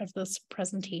part of this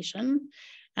presentation.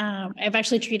 I've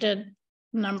actually treated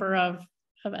a number of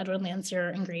Edwin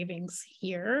Landseer engravings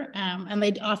here, and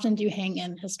they often do hang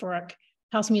in historic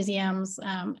house museums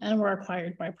and were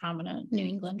acquired by prominent New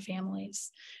England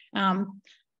families.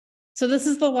 So this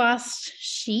is the Lost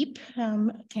Sheep,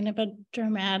 kind of a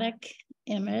dramatic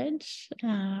image.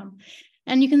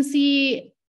 And you can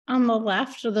see on the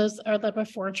left, those are the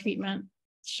before treatment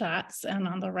shots, and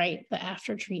on the right, the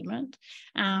after treatment.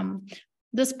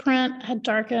 This print had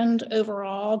darkened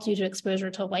overall due to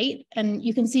exposure to light, and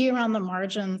you can see around the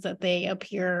margins that they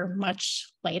appear much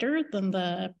lighter than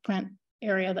the print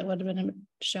area that would have been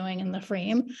showing in the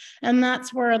frame. And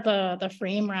that's where the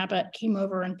frame rabbit came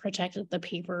over and protected the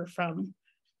paper from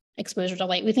exposure to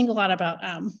light. We think a lot about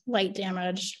light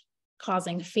damage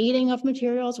causing fading of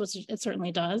materials, which it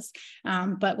certainly does.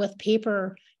 But with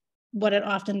paper, what it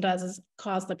often does is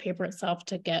cause the paper itself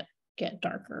to get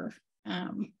darker.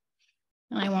 And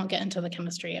I won't get into the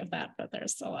chemistry of that, but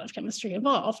there's a lot of chemistry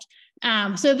involved.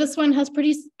 So this one has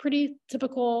pretty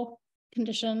typical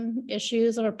condition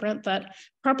issues of a print that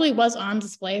probably was on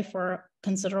display for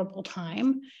considerable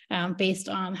time, based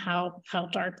on how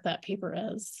dark that paper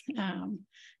is.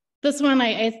 This one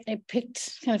I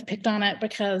picked on it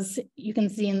because you can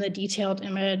see in the detailed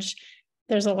image,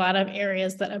 there's a lot of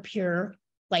areas that appear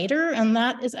lighter, and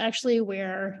that is actually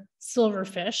where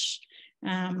silverfish,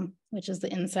 which is the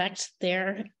insect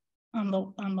there on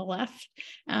the left,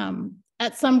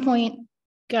 at some point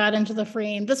got into the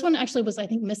frame. This one actually was, I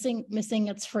think, missing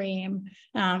its frame.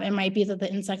 It might be that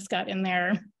the insects got in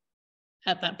there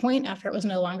at that point after it was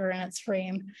no longer in its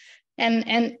frame,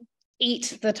 and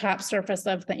ate the top surface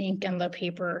of the ink and the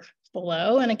paper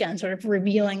below. And again, sort of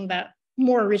revealing that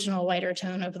more original lighter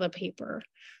tone of the paper.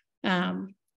 Do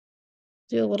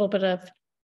a little bit of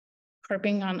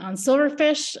harping on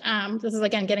silverfish. This is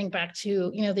again getting back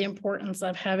to the importance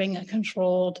of having a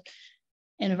controlled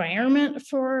environment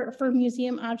for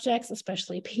museum objects,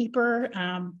 especially paper.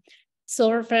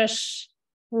 Silverfish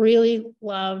really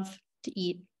love to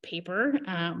eat paper,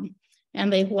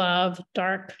 and they love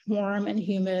dark, warm, and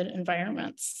humid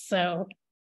environments. So,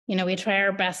 we try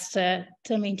our best to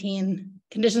maintain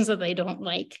conditions that they don't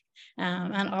like,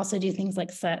 and also do things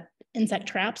like set insect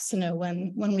traps to know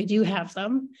when we do have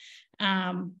them.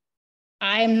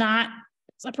 I'm not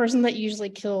a person that usually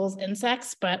kills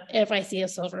insects, but if I see a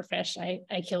silverfish,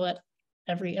 I kill it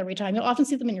every time. You'll often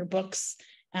see them in your books.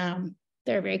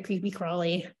 They're very creepy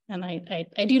crawly, and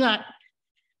I do not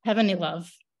have any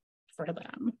love for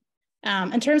them.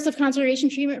 In terms of conservation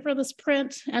treatment for this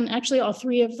print, and actually all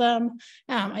three of them,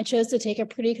 I chose to take a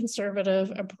pretty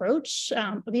conservative approach.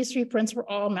 These three prints were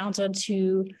all mounted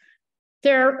to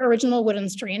their original wooden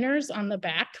strainers on the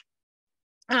back.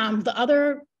 The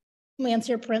other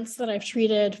Landseer prints that I've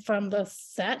treated from the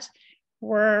set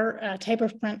were a type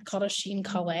of print called a sheen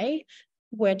collé,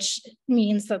 which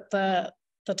means that the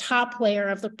top layer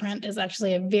of the print is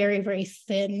actually a very, very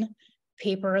thin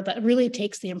paper that really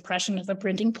takes the impression of the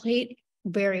printing plate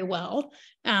very well.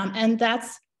 And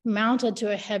that's mounted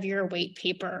to a heavier weight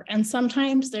paper. And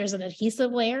sometimes there's an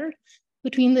adhesive layer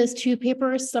between those two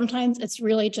papers. Sometimes it's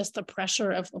really just the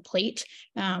pressure of the plate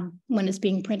when it's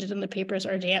being printed and the papers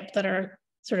are damp that are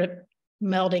sort of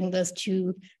melding those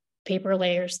two paper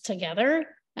layers together.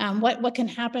 What can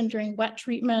happen during wet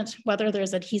treatment, whether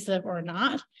there's adhesive or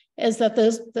not, is that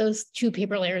those two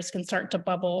paper layers can start to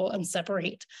bubble and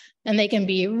separate, and they can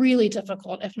be really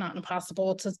difficult, if not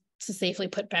impossible, to safely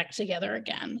put back together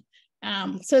again.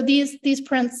 So these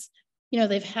prints,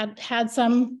 they've had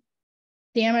some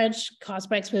damage caused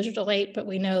by exposure to light, but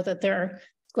we know that they're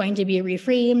going to be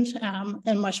reframed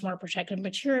and much more protective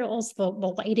materials. The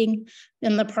lighting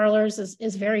in the parlors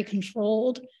is very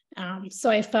controlled. So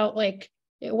I felt like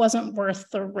it wasn't worth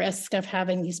the risk of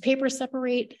having these papers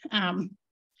separate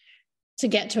to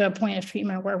get to a point of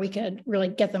treatment where we could really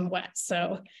get them wet.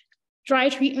 So dry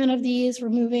treatment of these,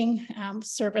 removing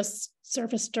surface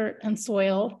dirt and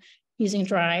soil using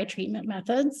dry treatment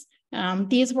methods.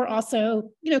 These were also,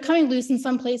 coming loose in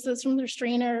some places from their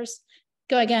strainers,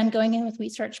 going in with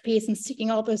wheat starch paste and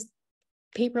sticking all those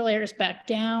paper layers back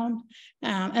down.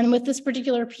 And with this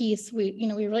particular piece,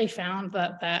 we really found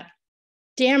that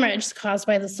damage caused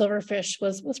by the silverfish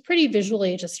was pretty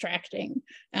visually distracting.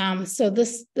 So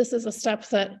this is a step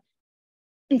that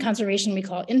in conservation we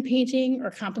call in-painting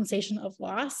or compensation of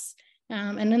loss.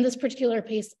 And in this particular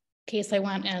case, I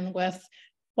went in with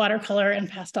watercolor and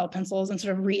pastel pencils and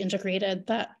sort of reintegrated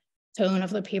that tone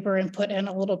of the paper and put in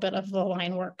a little bit of the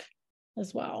line work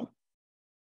as well.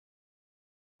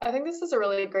 I think this is a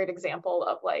really great example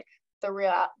of like the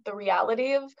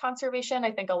reality of conservation.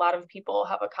 I think a lot of people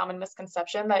have a common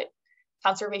misconception that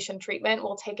conservation treatment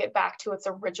will take it back to its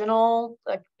original,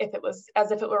 like if it was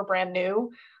as if it were brand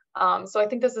new. So I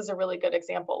think this is a really good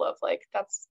example of like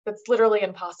that's literally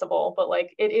impossible, but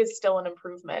like it is still an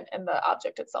improvement and the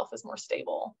object itself is more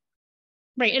stable.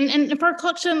 Right, and for our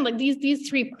collection, like these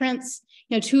three prints,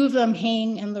 two of them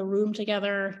hang in the room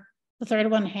together. The third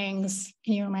one hangs.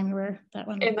 Can you remind me where that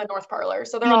one? In the north parlor.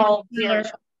 So they're all near each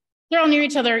other. They're all near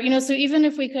each other. So even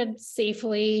if we could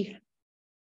safely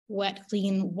wet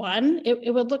clean one,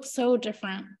 it would look so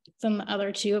different than the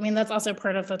other two. I mean, that's also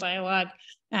part of the dialogue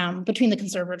between the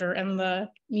conservator and the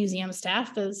museum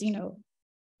staff is,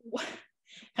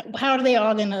 how are they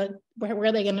all where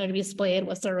are they gonna be displayed?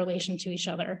 What's their relation to each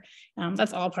other?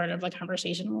 That's all part of the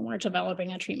conversation when we're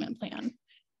developing a treatment plan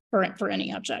for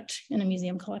any object in a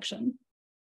museum collection.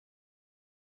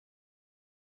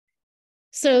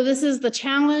 So this is the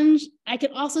challenge. I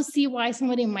could also see why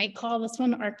somebody might call this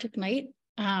one Arctic Night.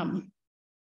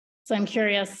 So I'm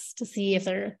curious to see if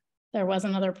there was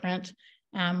another print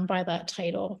by that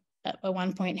title at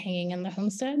one point hanging in the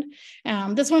homestead.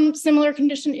 This one, similar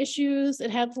condition issues.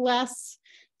 It had less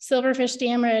silverfish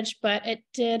damage, but it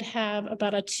did have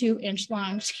about a 2-inch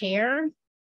long tear.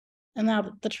 And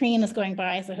now the train is going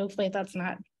by, so hopefully that's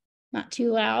not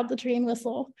too loud, the train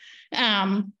whistle.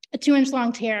 A 2-inch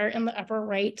long tear in the upper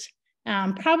right,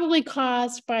 probably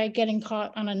caused by getting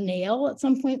caught on a nail at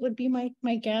some point would be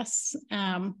my guess.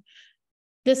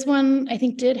 This one, I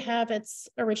think, did have its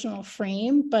original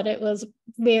frame, but it was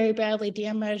very badly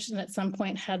damaged and at some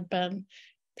point had been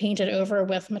painted over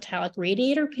with metallic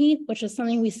radiator paint, which is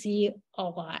something we see a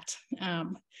lot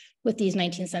with these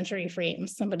 19th century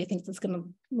frames. Somebody thinks it's going to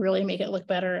really make it look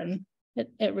better, and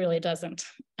it really doesn't.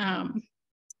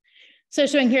 So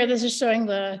showing here, this is showing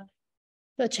the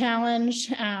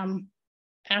challenge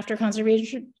after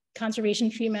conservation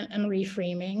treatment and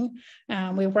reframing.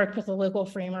 We worked with the local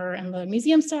framer and the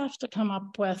museum staff to come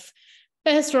up with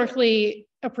a historically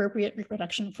appropriate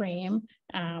reproduction frame.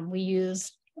 We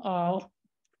used all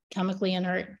chemically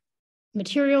inert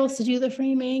materials to do the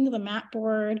framing, the mat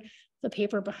board, the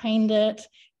paper behind it.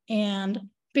 And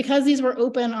because these were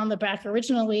open on the back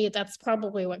originally, that's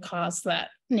probably what caused that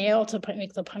nail to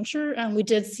make the puncture. We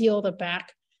did seal the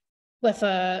back with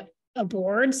a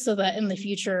board so that in the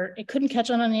future it couldn't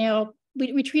catch on a nail.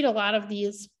 We treat a lot of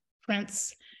these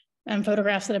prints and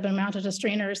photographs that have been mounted to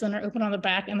strainers and are open on the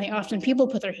back, and people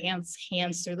put their hands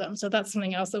through them. So that's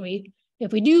something else that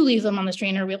if we do leave them on the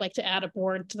strainer, we like to add a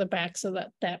board to the back so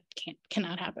that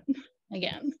cannot happen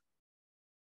again.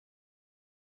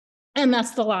 And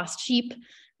that's the lost sheep.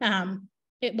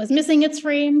 It was missing its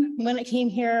frame when it came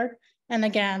here. And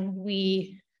again,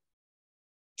 we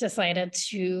decided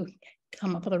to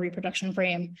come up with a reproduction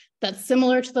frame that's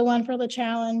similar to the one for the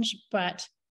challenge, but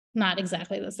not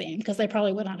exactly the same, because they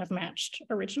probably would not have matched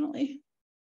originally.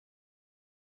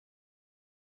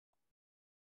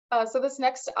 So this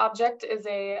next object is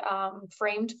a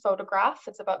framed photograph.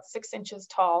 It's about 6 inches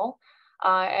tall,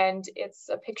 and it's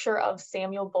a picture of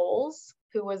Samuel Bowles,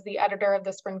 who was the editor of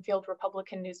the Springfield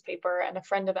Republican newspaper and a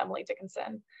friend of Emily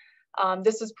Dickinson.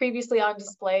 This was previously on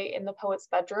display in the poet's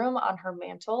bedroom on her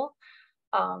mantle.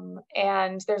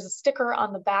 And there's a sticker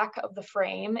on the back of the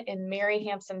frame in Mary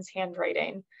Hampson's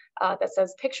handwriting that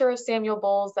says, "Picture of Samuel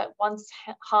Bowles that once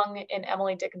hung in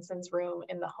Emily Dickinson's room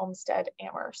in the homestead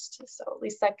Amherst." So at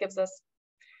least that gives us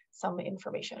some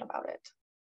information about it.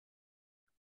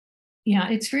 Yeah,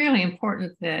 it's really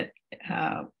important that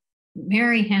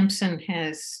Mary Hampson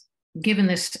has given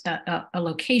this a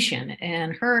location,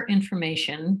 and her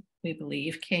information, we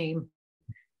believe, came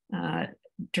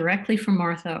directly from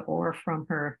Martha or from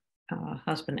her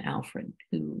husband, Alfred,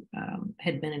 who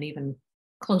had been an even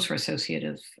closer associate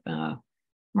of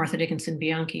Martha Dickinson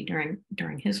Bianchi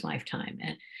during his lifetime.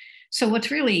 And so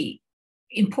what's really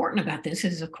important about this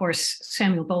is, of course,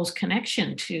 Samuel Bowles'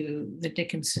 connection to the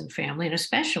Dickinson family, and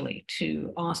especially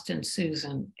to Austin,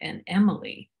 Susan, and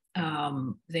Emily.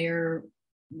 Their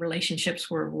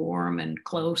relationships were warm and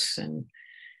close and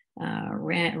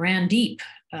ran deep.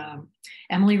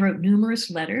 Emily wrote numerous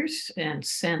letters and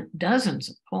sent dozens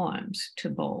of poems to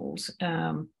Bowles,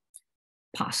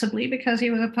 possibly because he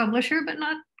was a publisher, but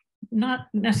not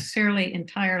necessarily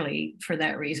entirely for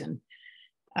that reason.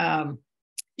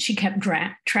 She kept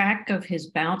track of his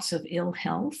bouts of ill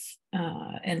health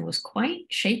and was quite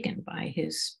shaken by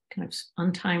his kind of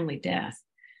untimely death.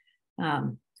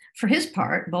 For his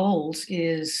part, Bowles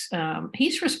is,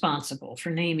 he's responsible for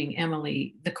naming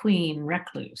Emily the Queen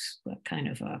Recluse, kind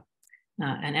of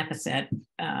an epithet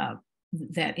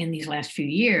that in these last few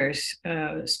years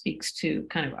speaks to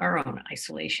kind of our own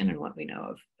isolation and what we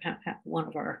know of one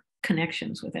of our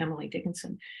connections with Emily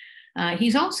Dickinson.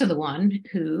 He's also the one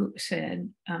who said,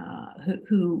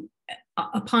 who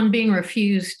upon being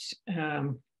refused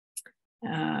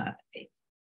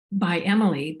by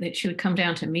Emily that she would come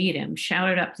down to meet him,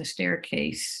 shouted up the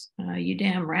staircase, "You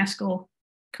damn rascal,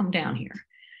 come down here."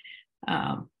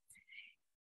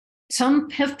 Some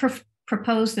have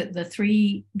proposed that the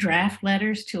 3 draft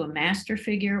letters to a master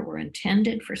figure were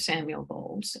intended for Samuel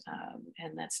Bowles,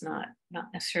 and that's not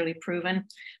necessarily proven.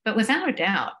 But without a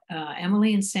doubt,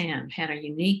 Emily and Sam had a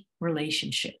unique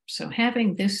relationship. So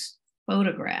having this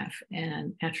photograph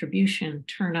and attribution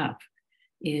turn up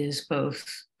is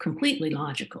both completely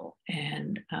logical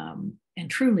and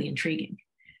truly intriguing.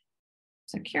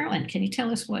 So Carolyn, can you tell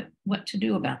us what to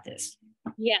do about this?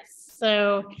 Yes,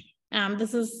 so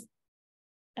this is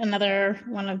another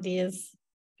one of these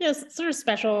just sort of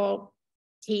special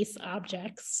case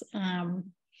objects.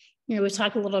 We've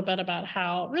talked a little bit about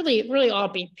how really all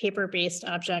paper-based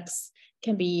objects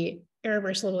can be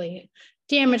irreversibly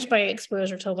damaged by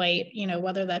exposure to light,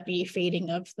 whether that be fading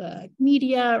of the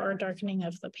media or darkening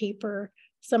of the paper.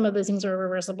 Some of those things are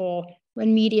reversible.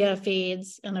 When media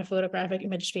fades and a photographic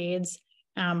image fades,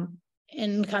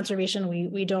 in conservation,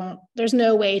 there's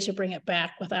no way to bring it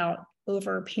back without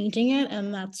over painting it.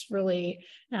 And that's really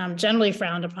generally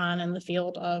frowned upon in the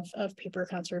field of paper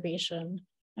conservation.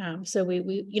 So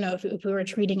if we were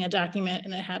treating a document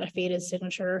and it had a faded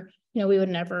signature, we would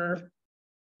never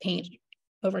paint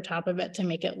over top of it to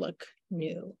make it look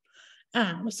new.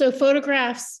 So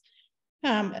photographs,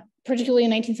 particularly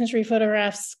 19th century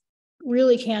photographs,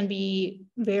 really can be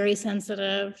very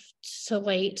sensitive to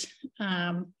light.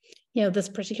 This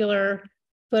particular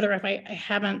photograph, I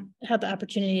haven't had the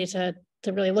opportunity to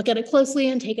really look at it closely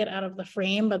and take it out of the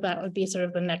frame, but that would be sort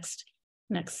of the next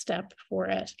step for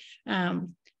it.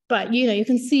 But you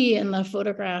can see in the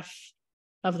photograph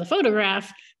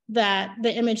that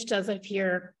the image does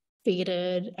appear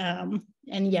faded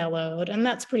and yellowed, and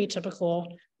that's pretty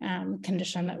typical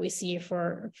condition that we see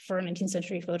for 19th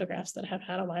century photographs that have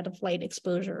had a lot of light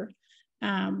exposure.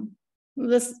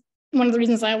 One of the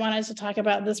reasons I wanted to talk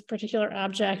about this particular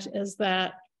object is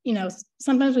that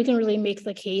sometimes we can really make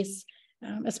the case,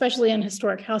 especially in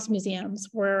historic house museums,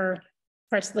 where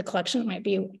parts of the collection might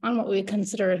be on what we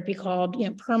consider to be called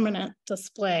permanent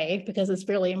display, because it's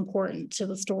really important to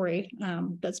the story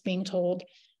that's being told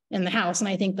in the house. And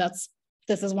I think this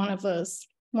is one of those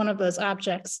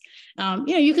objects.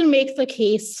 You can make the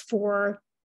case for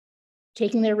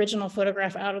taking the original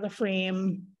photograph out of the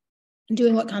frame,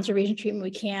 doing what conservation treatment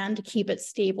we can to keep it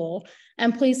stable,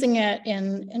 and placing it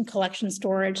in collection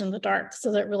storage in the dark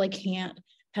so that it really can't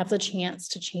have the chance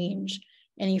to change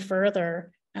any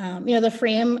further. The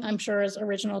frame, I'm sure, is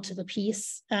original to the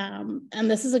piece. And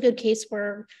this is a good case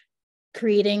where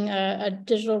creating a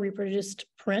digital reproduced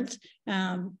print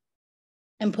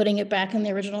and putting it back in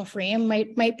the original frame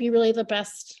might be really the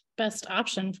best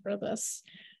option for this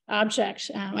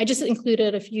object. I just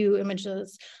included a few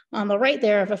images on the right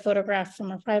there of a photograph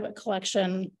from a private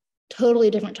collection, totally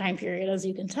different time period, as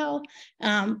you can tell.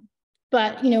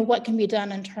 But what can be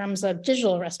done in terms of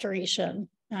digital restoration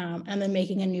and then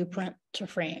making a new print to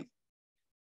frame.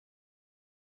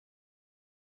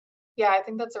 Yeah, I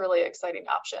think that's a really exciting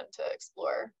option to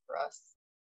explore for us.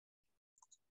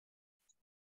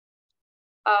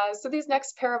 So these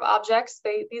next pair of objects,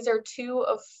 these are 2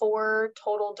 of 4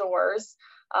 total doors,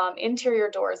 interior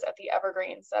doors at the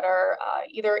Evergreens that are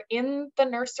either in the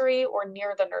nursery or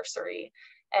near the nursery.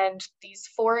 And these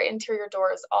 4 interior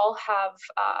doors all have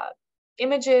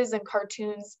images and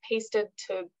cartoons pasted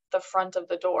to the front of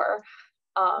the door.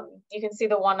 You can see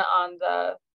the one on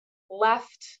the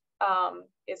left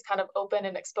is kind of open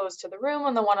and exposed to the room,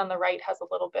 and the one on the right has a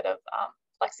little bit of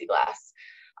plexiglass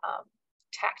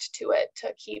tacked to it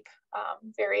to keep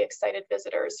very excited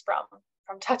visitors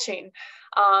from touching.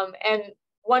 And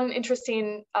one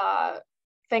interesting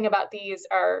thing about these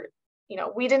are,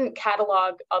 we didn't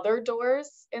catalog other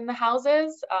doors in the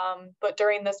houses, but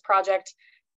during this project,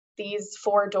 these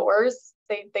 4 doors,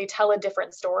 they tell a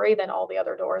different story than all the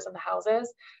other doors in the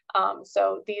houses.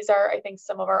 So these are, I think,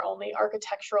 some of our only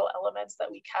architectural elements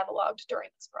that we cataloged during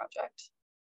this project.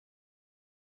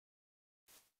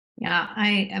 Yeah,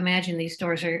 I imagine these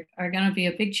doors are going to be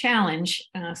a big challenge.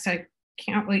 So I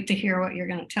can't wait to hear what you're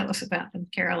going to tell us about them,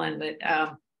 Carolyn. But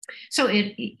so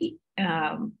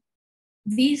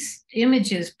these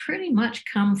images pretty much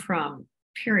come from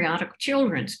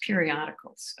children's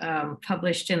periodicals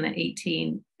published in the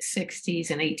 1860s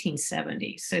and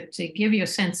 1870s. So to give you a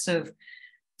sense of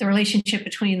the relationship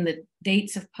between the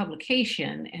dates of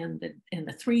publication and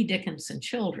the 3 Dickinson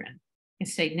children, I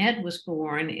say Ned was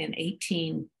born in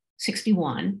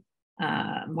 1861,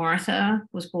 Martha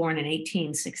was born in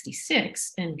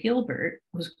 1866, and Gilbert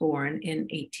was born in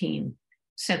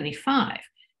 1875.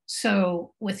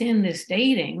 So within this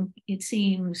dating, it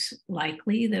seems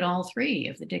likely that all 3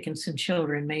 of the Dickinson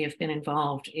children may have been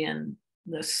involved in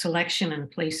the selection and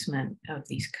placement of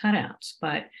these cutouts.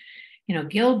 But,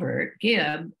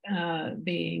 Gib,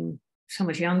 being so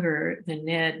much younger than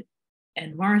Ned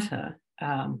and Martha,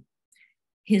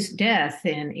 his death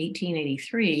in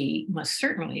 1883 must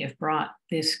certainly have brought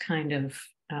this kind of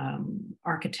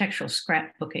architectural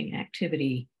scrapbooking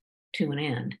activity to an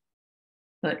end.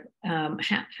 But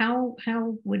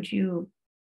how would you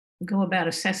go about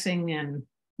assessing and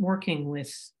working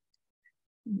with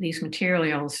these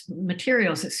materials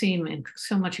that seem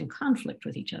so much in conflict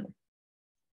with each other?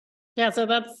 Yeah, so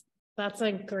that's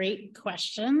a great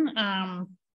question.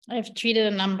 I've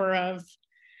treated a number of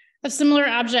similar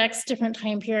objects, different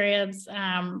time periods,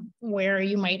 where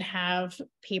you might have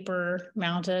paper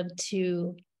mounted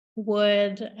to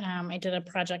wood. I did a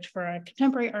project for a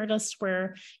contemporary artist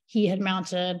where he had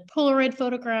mounted Polaroid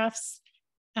photographs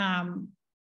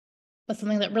with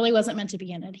something that really wasn't meant to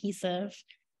be an adhesive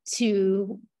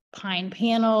to pine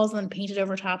panels and painted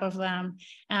over top of them.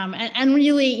 And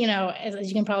really, as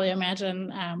you can probably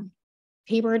imagine,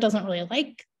 paper doesn't really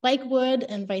like wood,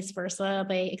 and vice versa.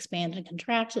 They expand and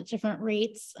contract at different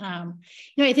rates. I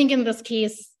think in this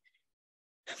case,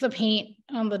 the paint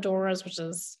on the doors, which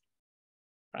is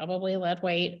probably lead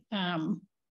weight,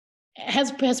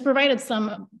 has provided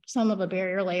some of a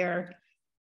barrier layer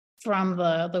from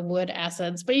the wood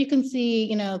acids, but you can see,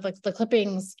 you know, the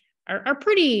clippings are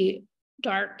pretty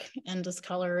dark and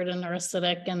discolored and are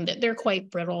acidic, and they're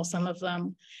quite brittle. Some of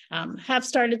them have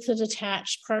started to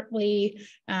detach partly.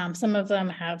 Some of them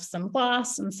have some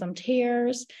gloss and some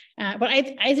tears. But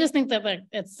I just think that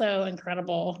it's so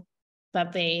incredible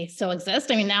that they still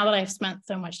exist. I mean, now that I've spent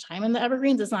so much time in the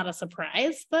evergreens, it's not a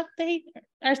surprise that they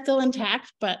are still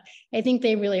intact, but I think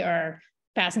they really are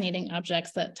fascinating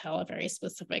objects that tell a very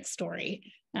specific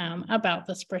story about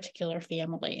this particular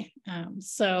family.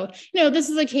 So, you know, this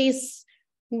is a case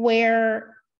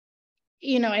where,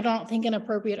 you know, I don't think an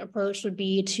appropriate approach would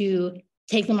be to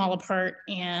take them all apart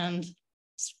and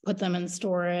put them in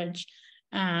storage,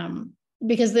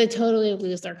 because they totally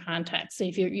lose their context. So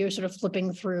if you're sort of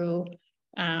flipping through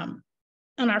an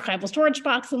archival storage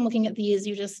box and looking at these,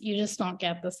 you just don't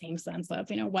get the same sense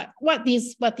of, you know, what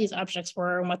these objects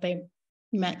were and what they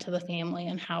meant to the family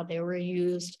and how they were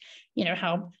used, you know,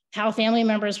 how family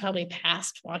members probably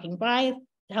passed walking by,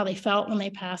 how they felt when they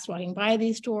passed walking by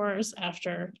these doors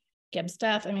after Gibbs'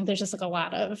 death. I mean, there's just like a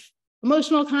lot of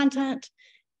emotional content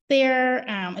there.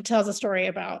 It tells a story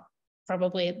about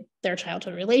probably their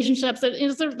childhood relationships.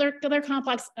 They're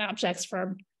complex objects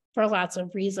for lots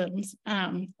of reasons.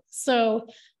 So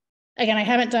again, I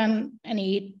haven't done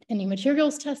any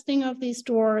materials testing of these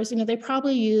doors. You know, they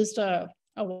probably used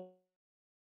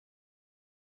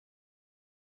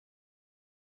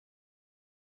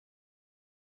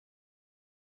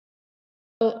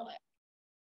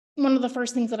one of the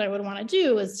first things that I would want to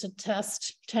do is to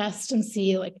test and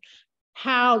see like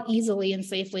how easily and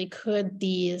safely could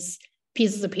these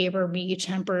pieces of paper be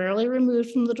temporarily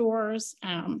removed from the doors,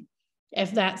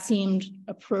 if that seemed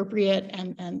appropriate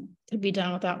and could be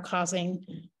done without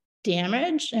causing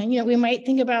damage. And, you know, we might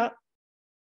think about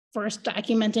first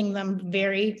documenting them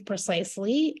very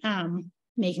precisely,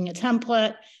 making a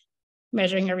template,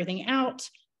 measuring everything out,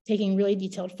 taking really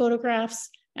detailed photographs,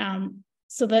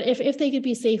 so that if they could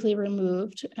be safely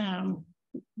removed,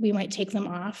 we might take them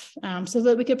off, so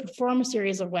that we could perform a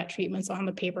series of wet treatments on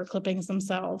the paper clippings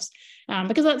themselves,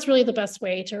 because that's really the best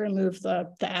way to remove the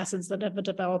acids that have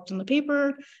developed in the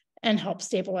paper and help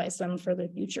stabilize them for the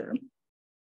future.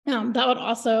 That would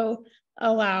also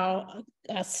allow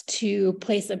us to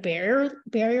place a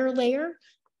barrier layer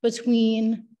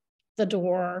between the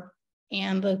door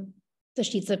and the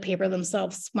sheets of paper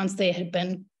themselves once they had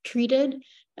been treated.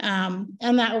 And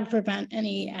that will prevent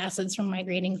any acids from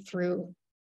migrating through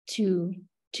to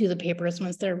the papers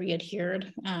once they're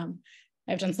readhered.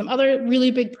 I've done some other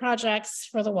really big projects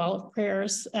for the Wall of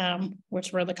Prayers,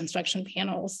 which were the construction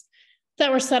panels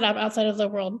that were set up outside of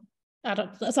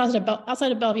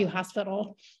Bellevue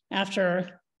Hospital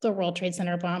after the World Trade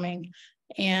Center bombing.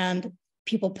 And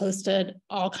people posted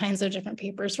all kinds of different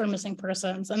papers for missing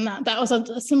persons. And that was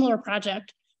a similar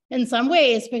project in some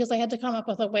ways, because I had to come up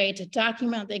with a way to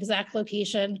document the exact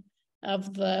location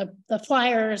of the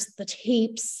flyers, the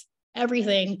tapes,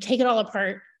 everything, take it all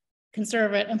apart,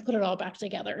 conserve it, and put it all back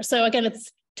together. So again,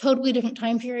 it's totally different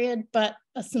time period, but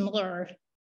a similar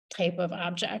type of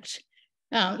object.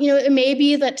 You know, it may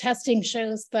be that testing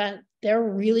shows that they're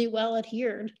really well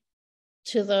adhered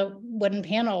to the wooden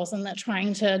panels, and that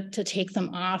trying to take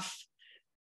them off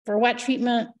for wet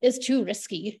treatment is too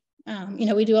risky. You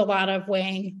know, we do a lot of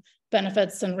weighing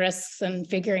benefits and risks and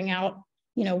figuring out,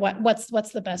 you know,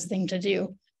 what's the best thing to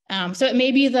do. So it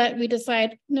may be that we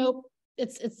decide, nope,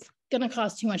 it's going to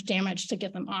cause too much damage to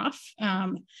get them off,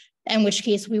 in which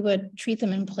case we would treat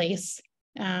them in place.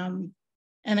 And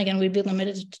again, we'd be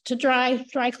limited to dry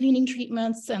cleaning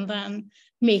treatments, and then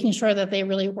making sure that they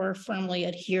really were firmly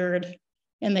adhered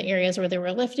in the areas where they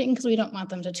were lifting, because we don't want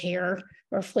them to tear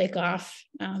or flake off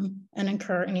and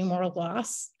incur any more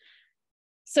loss.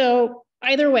 So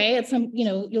either way, it's you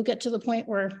know, you'll get to the point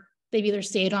where they've either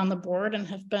stayed on the board and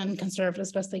have been conserved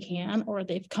as best they can, or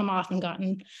they've come off and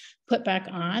gotten put back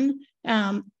on.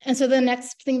 And so the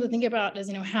next thing to think about is,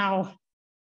 you know,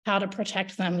 how to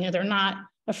protect them. You know, they're not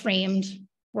a framed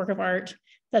work of art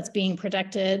that's being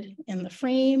protected in the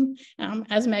frame.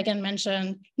 As Megan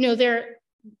mentioned, you know,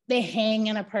 they hang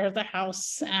in a part of the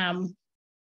house.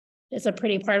 It's a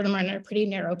pretty part of them are in a pretty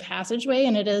narrow passageway,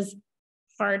 and it is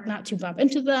hard not to bump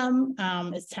into them.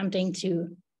 It's tempting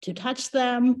to touch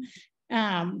them.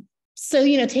 So,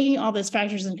 you know, taking all those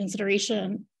factors into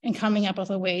consideration and coming up with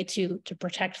a way to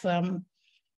protect them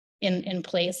in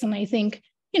place. And I think,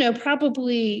 you know,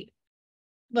 probably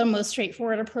the most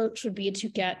straightforward approach would be to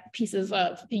get pieces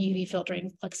of UV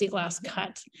filtering plexiglass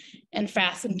cut and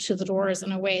fastened to the doors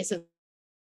in a way so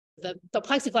the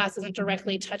plexiglass isn't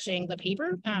directly touching the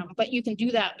paper, but you can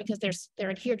do that because they're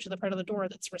adhered to the part of the door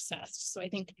that's recessed. So I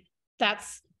think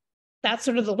that's that's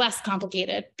sort of the less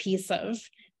complicated piece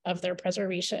of their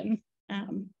preservation,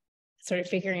 sort of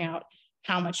figuring out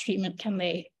how much treatment can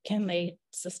they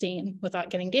sustain without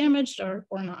getting damaged or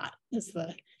not is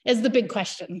the big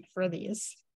question for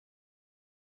these.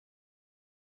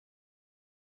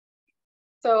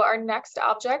 So our next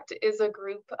object is a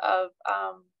group of,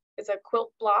 is a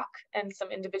quilt block and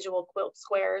some individual quilt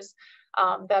squares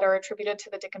that are attributed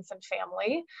to the Dickinson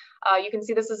family. You can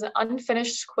see this is an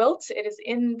unfinished quilt. It is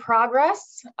in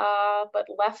progress, but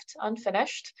left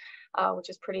unfinished, which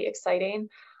is pretty exciting.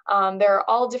 There are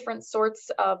all different sorts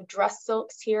of dress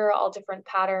silks here, all different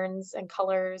patterns and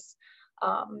colors.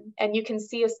 And you can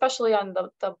see, especially on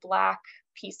the black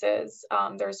pieces,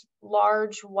 there's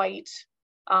large white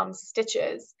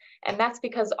stitches. And that's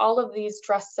because all of these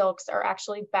dress silks are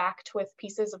actually backed with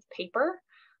pieces of paper,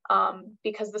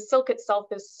 because the silk itself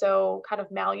is so kind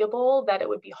of malleable that it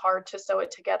would be hard to sew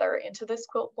it together into this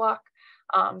quilt block.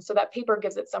 So that paper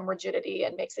gives it some rigidity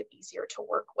and makes it easier to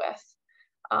work with.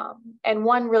 And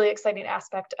one really exciting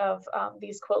aspect of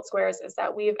these quilt squares is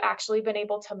that we've actually been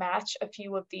able to match a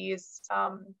few of these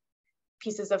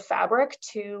pieces of fabric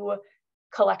to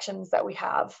collections that we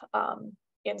have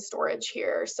in storage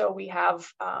here. So we have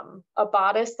a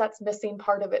bodice that's missing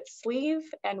part of its sleeve,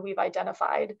 and we've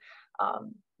identified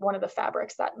one of the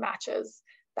fabrics that matches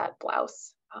that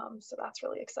blouse. So that's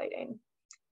really exciting.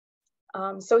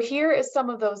 So here is some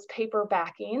of those paper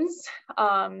backings.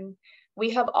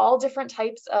 We have all different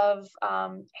types of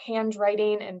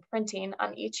handwriting and printing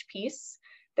on each piece.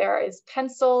 There is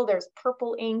pencil, there's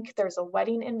purple ink, there's a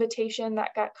wedding invitation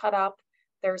that got cut up,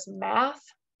 there's math,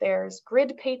 there's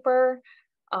grid paper,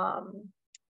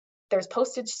 there's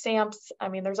postage stamps. I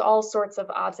mean, there's all sorts of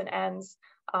odds and ends.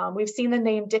 We've seen the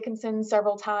name Dickinson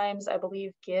several times. I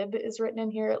believe Gibb is written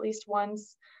in here at least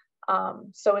once.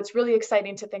 So it's really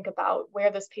exciting to think about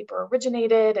where this paper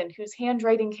originated and whose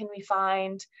handwriting can we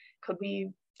find. Could we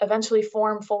eventually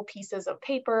form full pieces of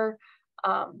paper?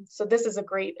 So this is a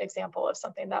great example of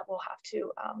something that we'll have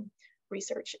to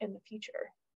research in the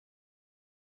future.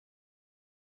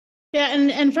 Yeah,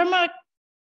 and from a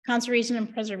conservation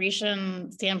and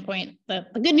preservation standpoint, the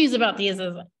good news about these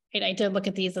is I did look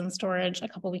at these in storage a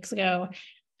couple weeks ago,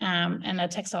 and a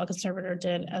textile conservator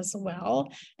did as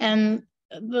well. And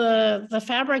the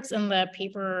fabrics and the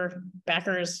paper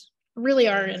backers really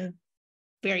are in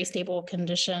very stable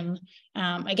condition.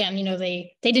 Again, you know,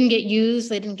 they didn't get used,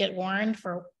 they didn't get worn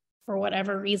for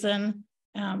whatever reason.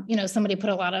 You know, somebody put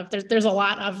a lot of, there's a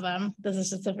lot of them. This is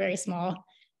just a very small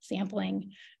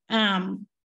sampling.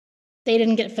 They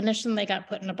didn't get finished and they got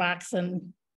put in a box,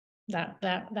 and that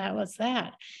was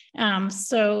that.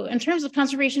 So in terms of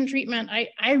conservation treatment,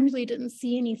 I really didn't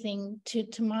see anything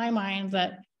to my mind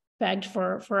that begged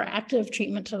for active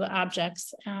treatment to the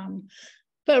objects.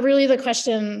 But really the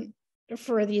question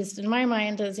for these in my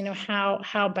mind is, you know,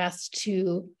 how best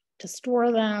to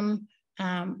store them.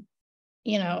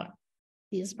 You know,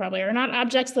 these probably are not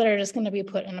objects that are just going to be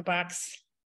put in a box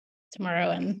tomorrow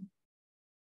and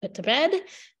put to bed.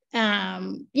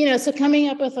 You know, so coming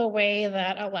up with a way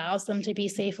that allows them to be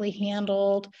safely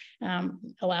handled,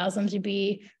 allows them to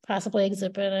be possibly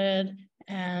exhibited,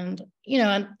 and you know,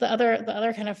 and the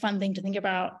other kind of fun thing to think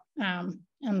about,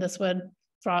 and this would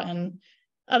draw in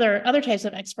other types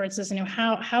of experts, is, you know,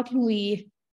 how can we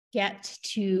get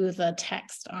to the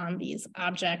text on these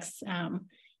objects?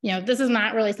 You know, this is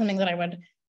not really something that I would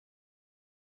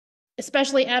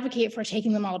especially advocate for,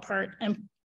 taking them all apart and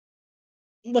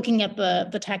looking at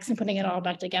the text and putting it all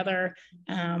back together.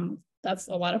 That's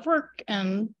a lot of work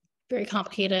and very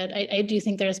complicated. I do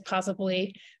think there's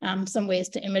possibly some ways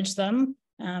to image them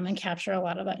and capture a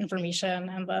lot of that information,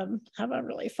 and then have a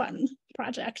really fun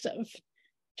project of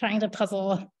trying to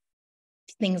puzzle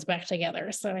things back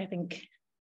together. So I think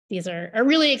these are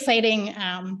really exciting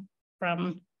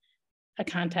from a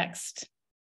context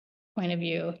point of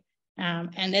view.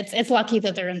 And it's lucky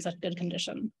that they're in such good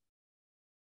condition.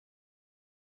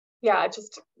 Yeah,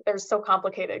 they're so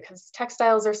complicated because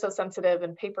textiles are so sensitive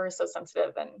and paper is so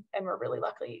sensitive, and we're really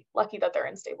lucky that they're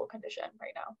in stable condition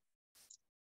right now.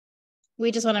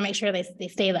 We just want to make sure they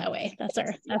stay that way. That's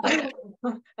our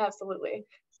Absolutely.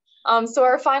 So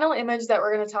our final image that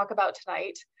we're going to talk about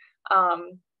tonight,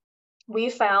 we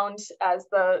found as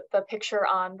the picture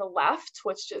on the left,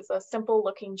 which is a simple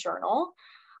looking journal.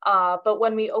 But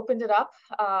when we opened it up,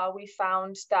 we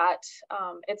found that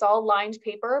it's all lined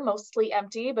paper, mostly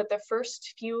empty, but the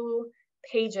first few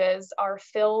pages are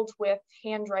filled with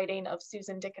handwriting of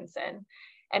Susan Dickinson.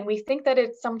 And we think that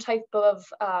it's some type of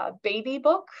baby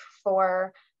book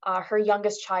for her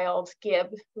youngest child,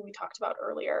 Gibb, who we talked about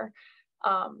earlier.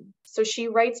 So she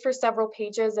writes for several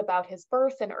pages about his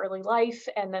birth and early life,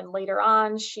 and then later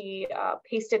on she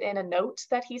pasted in a note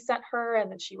that he sent her,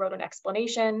 and then she wrote an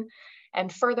explanation.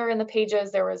 And further in the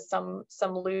pages there was some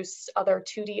loose other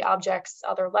 2D objects,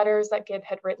 other letters that Gibb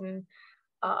had written.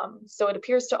 So it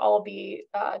appears to all be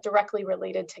directly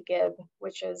related to Gibb,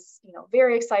 which is,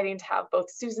 very exciting to have both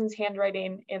Susan's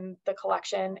handwriting in the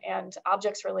collection and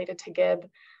objects related to Gibb.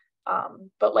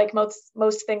 But like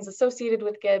most things associated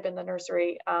with Gibb in the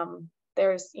nursery,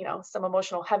 there's some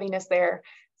emotional heaviness there,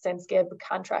 since Gibb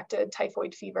contracted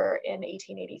typhoid fever in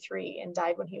 1883 and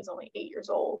died when he was only 8 years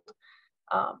old.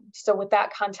 So with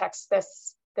that context,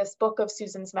 this book of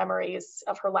Susan's memories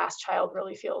of her last child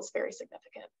really feels very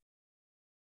significant.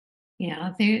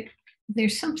 Yeah,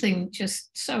 there's something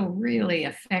just so really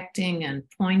affecting and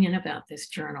poignant about this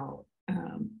journal.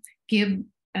 Gibb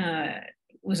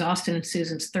was Austin and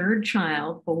Susan's third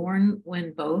child, born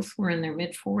when both were in their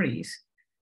mid-40s.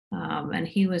 And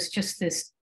he was just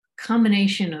this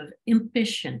combination of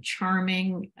impish and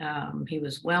charming. He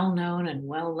was well-known and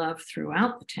well-loved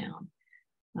throughout the town.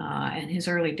 And his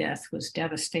early death was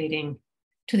devastating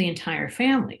to the entire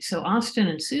family. So Austin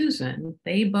and Susan,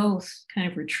 they both kind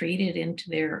of retreated into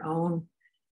their own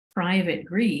private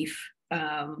grief.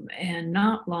 And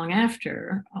not long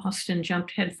after, Austin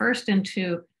jumped headfirst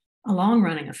into a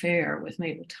long-running affair with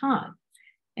Mabel Todd.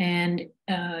 And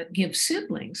Gibb's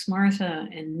siblings, Martha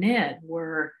and Ned,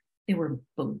 were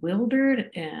bewildered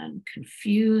and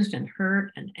confused and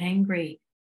hurt and angry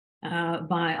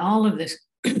by all of this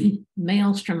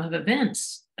maelstrom of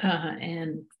events,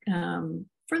 and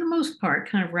for the most part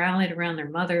kind of rallied around their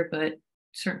mother, but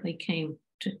certainly came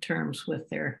to terms with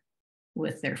their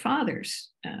father's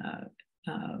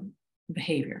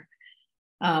behavior.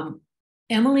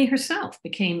 Emily herself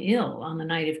became ill on the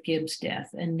night of Gibb's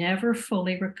death and never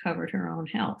fully recovered her own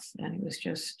health, and it was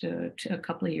just a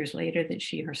couple of years later that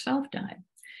she herself died.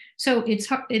 So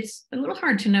it's a little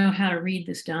hard to know how to read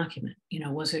this document.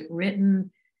 Was it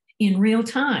written in real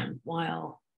time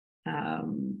while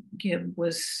Gibb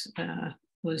was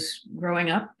growing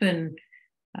up and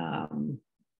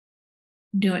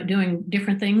doing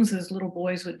different things as little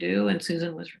boys would do, and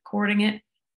Susan was recording it?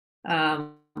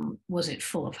 Was it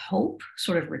full of hope,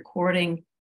 sort of recording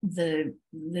the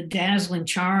dazzling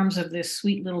charms of this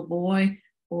sweet little boy,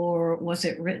 or was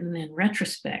it written in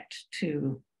retrospect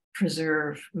to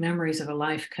preserve memories of a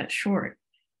life cut short?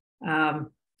 In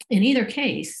either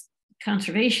case,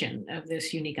 conservation of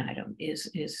this unique item is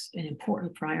an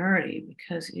important priority,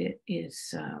 because it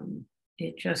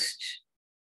just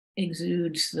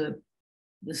exudes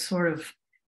the sort of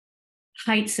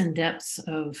heights and depths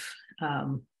of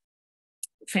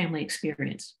family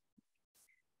experience.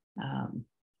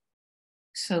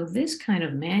 So this kind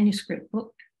of manuscript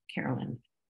book, Carolyn,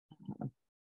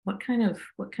 what kind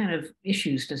of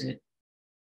issues does it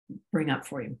bring up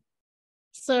for you?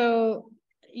 So,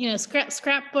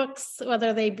 scrapbooks,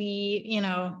 whether they be,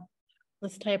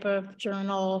 this type of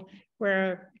journal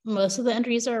where most of the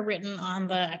entries are written on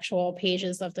the actual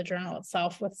pages of the journal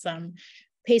itself with some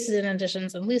pasted in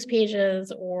additions and loose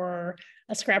pages, or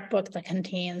a scrapbook that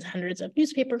contains hundreds of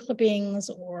newspaper clippings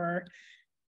or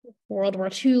World War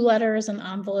II letters and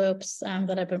envelopes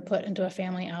that have been put into a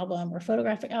family album or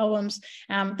photographic albums.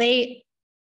 They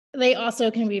also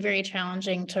can be very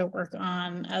challenging to work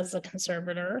on as a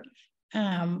conservator,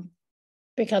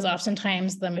 because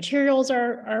oftentimes the materials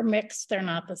are mixed. They're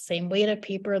not the same weight of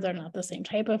paper. They're not the same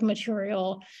type of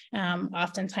material.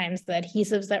 Oftentimes the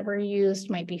adhesives that were used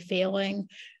might be failing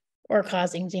or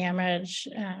causing damage.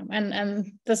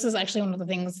 And this is actually one of the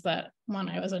things that when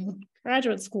I was in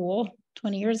graduate school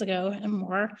 20 years ago and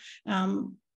more,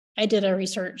 I did a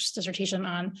research dissertation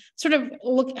on sort of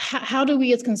how do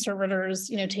we as conservators,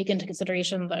 take into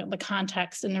consideration the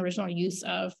context and the original use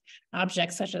of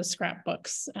objects such as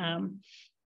scrapbooks.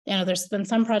 There's been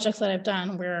some projects that I've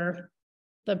done where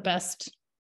the best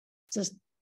just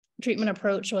treatment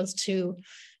approach was to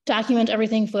document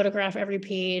everything, photograph every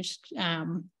page,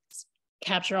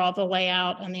 capture all the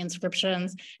layout and the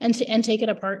inscriptions, and take it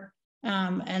apart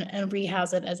and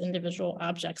rehouse it as individual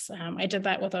objects. I did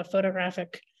that with a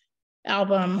photographic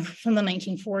album from the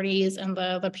 1940s, and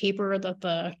the paper that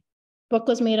the book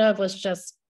was made of was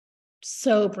just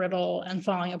so brittle and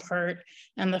falling apart,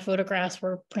 and the photographs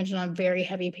were printed on very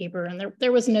heavy paper, and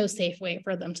there was no safe way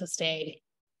for them to stay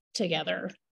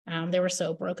together. They were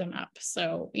so broken up.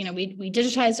 So, we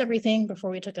digitized everything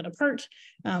before we took it apart.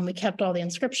 We kept all the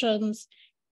inscriptions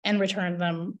and returned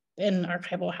them in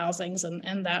archival housings,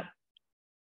 and that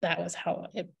was how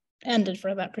it ended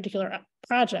for that particular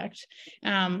project.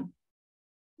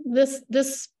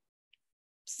 This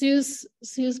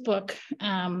Sue's book,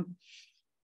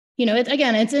 you know,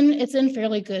 it's in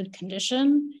fairly good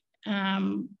condition.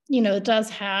 You know, it does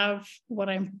have what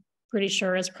I'm pretty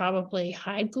sure is probably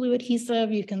hide glue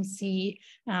adhesive. You can see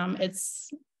it's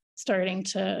starting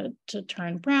to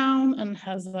turn brown and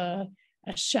has a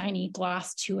shiny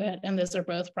gloss to it. And those are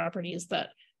both properties that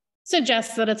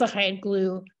suggest that it's a hide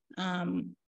glue.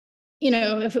 You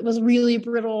know, if it was really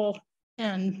brittle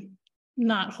and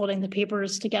not holding the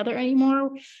papers together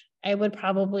anymore, I would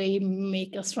probably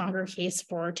make a stronger case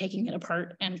for taking it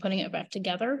apart and putting it back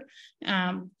together.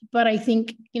 But I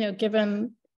think, you know,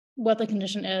 given what the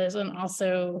condition is and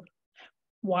also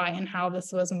why and how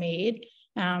this was made,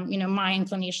 you know, my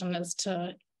inclination is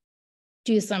to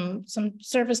do some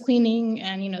surface cleaning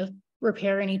and, you know,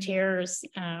 repair any tears,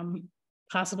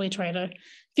 possibly try to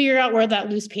figure out where that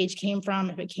loose page came from,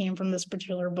 if it came from this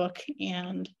particular book,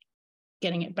 and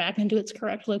getting it back into its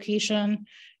correct location.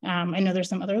 I know there's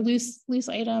some other loose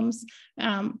items.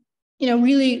 You know,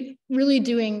 really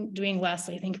doing less,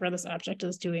 I think, where this object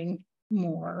is doing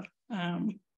more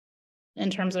in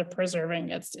terms of preserving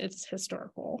its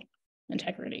historical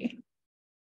integrity.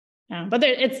 But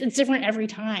it's different every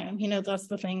time. You know, that's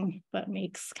the thing that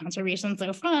makes conservation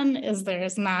so fun, is there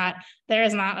is not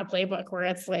a playbook where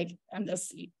it's like, and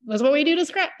this was what we do to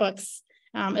scrapbooks.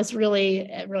 It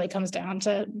really comes down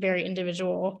to very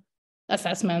individual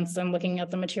assessments and looking at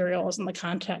the materials and the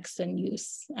context and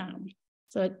use.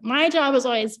 So my job is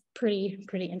always pretty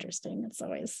interesting. It's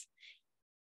always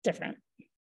different.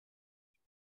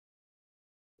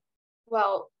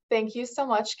 Well, thank you so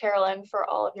much, Carolyn, for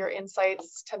all of your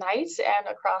insights tonight and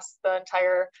across the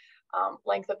entire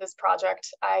length of this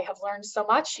project. I have learned so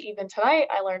much. Even tonight,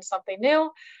 I learned something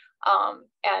new.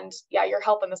 And yeah, your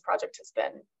help in this project has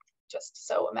been just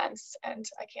so immense, and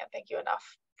I can't thank you enough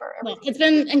for everything. Well, it's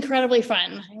been incredibly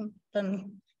fun.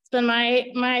 It's been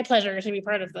my pleasure to be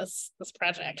part of this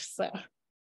project. So it's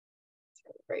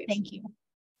really great. Thank you.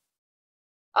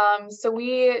 So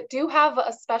we do have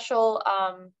a special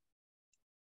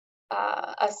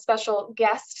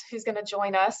guest who's going to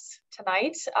join us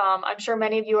tonight. I'm sure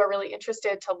many of you are really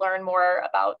interested to learn more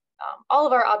about all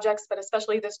of our objects, but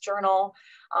especially this journal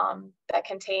that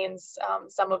contains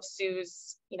some of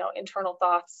Sue's, you know, internal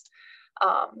thoughts.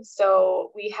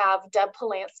 So we have Deb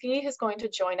Polanski who's going to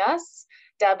join us.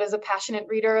 Deb is a passionate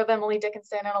reader of Emily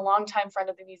Dickinson and a longtime friend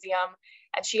of the museum,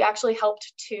 and she actually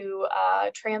helped to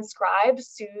transcribe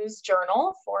Sue's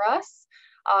journal for us.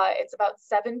 It's about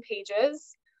 7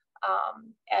 pages.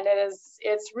 And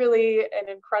it's really an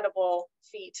incredible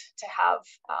feat to have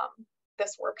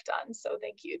this work done. So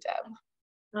thank you, Deb.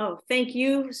 Oh, thank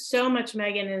you so much,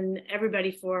 Megan, and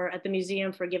everybody at the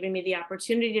museum for giving me the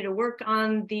opportunity to work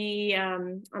on the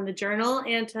journal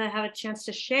and to have a chance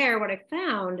to share what I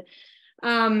found.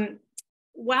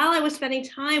 While I was spending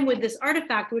time with this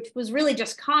artifact, which was really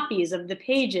just copies of the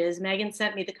pages, Megan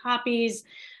sent me the copies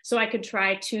so I could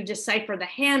try to decipher the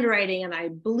handwriting, and I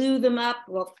blew them up.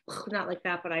 Well, not like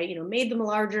that, but I, you know, made them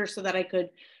larger so that I could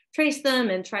trace them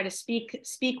and try to speak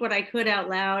what I could out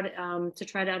loud to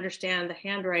try to understand the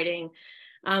handwriting.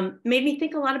 Made me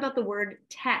think a lot about the word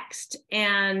text,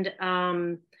 and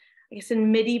I guess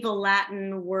in medieval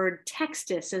Latin, word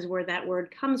textus is where that word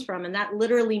comes from. And that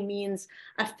literally means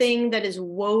a thing that is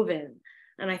woven.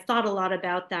 And I thought a lot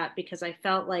about that because I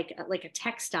felt like a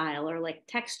textile or like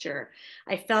texture.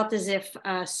 I felt as if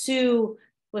Sue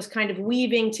was kind of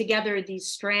weaving together these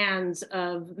strands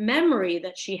of memory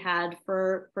that she had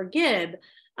for Gibb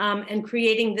and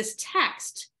creating this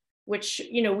text, which,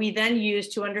 you know, we then use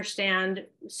to understand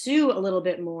Sue a little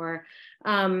bit more.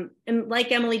 And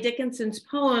like Emily Dickinson's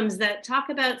poems that talk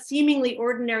about seemingly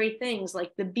ordinary things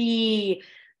like the bee,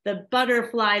 the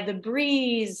butterfly, the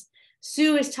breeze,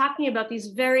 Sue is talking about these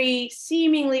very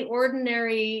seemingly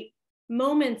ordinary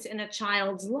moments in a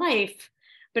child's life.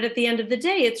 But at the end of the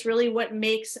day, it's really what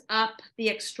makes up the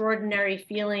extraordinary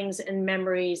feelings and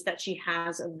memories that she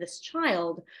has of this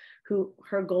child,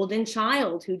 her golden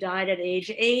child, who died at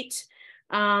age 8.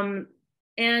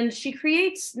 And she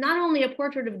creates not only a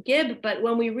portrait of Gibb, but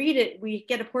when we read it, we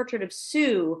get a portrait of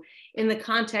Sue in the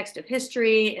context of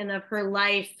history and of her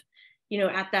life, you know,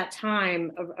 at that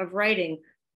time of writing.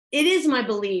 It is my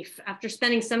belief, after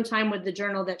spending some time with the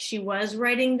journal, that she was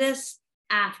writing this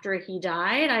after he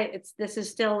died. This is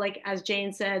still, like, as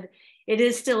Jane said, it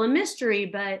is still a mystery,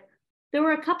 but there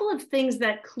were a couple of things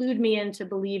that clued me into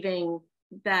believing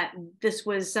that this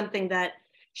was something that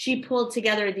she pulled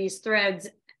together these threads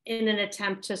in an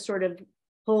attempt to sort of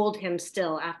hold him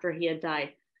still after he had died.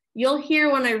 You'll hear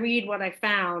when I read what I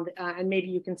found, and maybe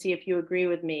you can see if you agree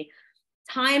with me.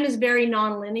 Time is very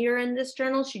nonlinear in this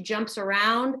journal. She jumps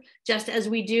around just as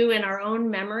we do in our own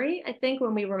memory. I think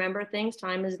when we remember things,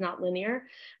 time is not linear.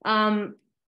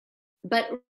 But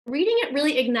reading it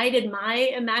really ignited my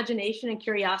imagination and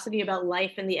curiosity about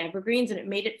life in the Evergreens, and it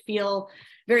made it feel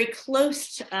very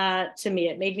close to me.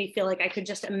 It made me feel like I could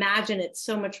just imagine it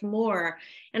so much more.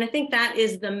 And I think that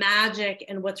is the magic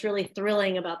and what's really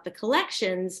thrilling about the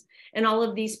collections and all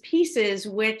of these pieces,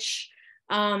 which,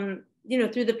 you know,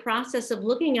 through the process of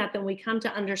looking at them, we come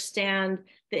to understand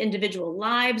the individual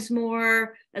lives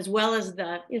more, as well as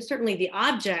the, you know, certainly the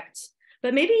objects,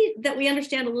 but maybe that we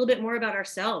understand a little bit more about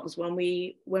ourselves when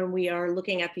we are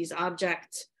looking at these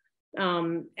objects,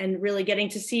 and really getting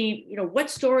to see, you know, what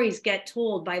stories get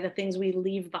told by the things we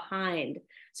leave behind.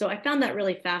 So I found that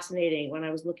really fascinating when I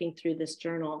was looking through this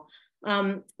journal.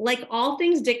 Like all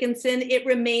things Dickinson, it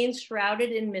remains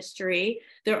shrouded in mystery.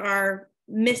 There are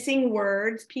missing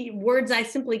words, words I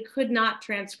simply could not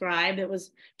transcribe. It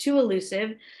was too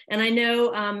elusive. And I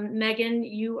know, Megan,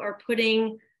 you are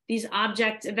putting these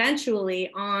objects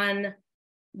eventually on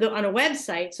a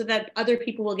website so that other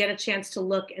people will get a chance to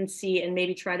look and see and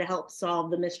maybe try to help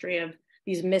solve the mystery of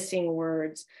these missing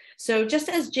words. So just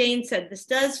as Jane said, this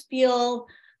does feel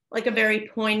like a very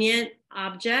poignant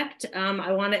object.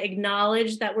 I want to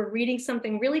acknowledge that we're reading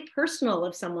something really personal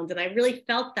of someone's, and I really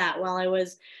felt that while I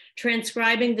was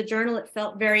transcribing the journal. It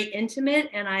felt very intimate,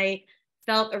 and I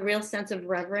felt a real sense of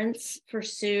reverence for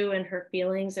Sue and her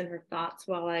feelings and her thoughts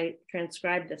while I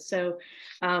transcribed this. So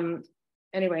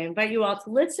anyway, I invite you all to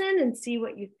listen and see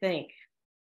what you think.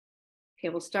 Okay,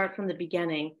 we'll start from the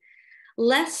beginning.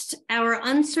 Lest our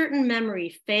uncertain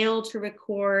memory fail to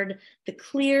record the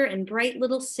clear and bright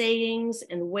little sayings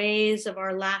and ways of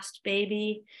our last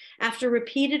baby, after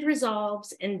repeated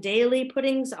resolves and daily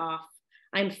puttings off,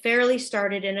 I'm fairly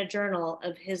started in a journal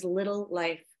of his little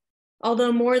life,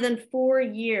 although more than 4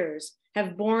 years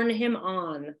have borne him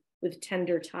on with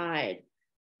tender tide.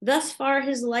 Thus far,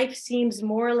 his life seems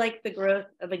more like the growth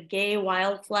of a gay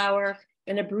wildflower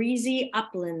in a breezy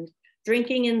upland,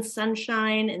 drinking in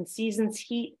sunshine and season's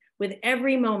heat with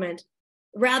every moment,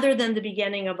 rather than the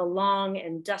beginning of a long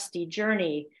and dusty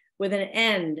journey with an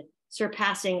end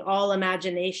surpassing all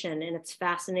imagination in its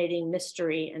fascinating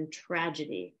mystery and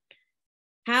tragedy.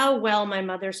 How well my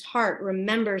mother's heart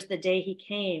remembers the day he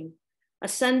came, a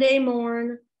Sunday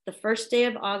morn, the first day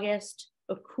of August,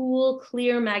 a cool,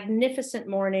 clear, magnificent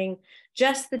morning,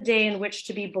 just the day in which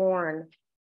to be born.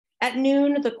 At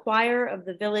noon, the choir of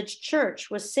the village church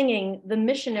was singing the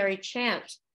missionary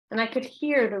chant, and I could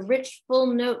hear the rich, full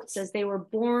notes as they were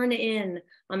borne in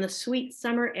on the sweet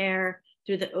summer air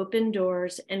through the open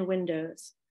doors and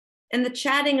windows. And the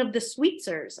chatting of the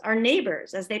Sweetsers, our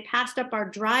neighbors, as they passed up our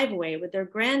driveway with their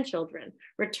grandchildren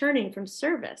returning from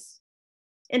service.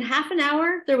 In half an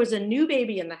hour, there was a new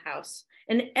baby in the house,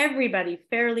 and everybody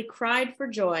fairly cried for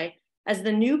joy as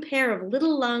the new pair of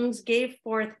little lungs gave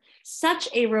forth such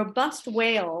a robust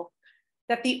wail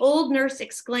that the old nurse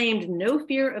exclaimed, "No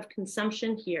fear of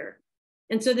consumption here."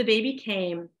 And so the baby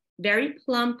came, very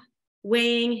plump,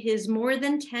 weighing his more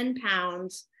than 10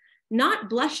 pounds, not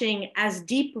blushing as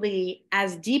deeply,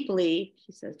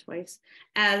 she says twice,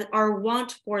 as our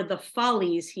wont for the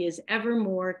follies he is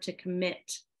evermore to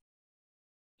commit.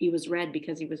 He was red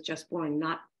because he was just born,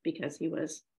 not because he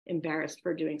was embarrassed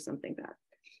for doing something bad.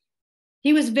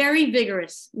 He was very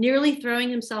vigorous, nearly throwing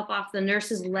himself off the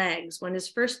nurse's legs when his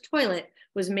first toilet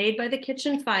was made by the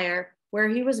kitchen fire where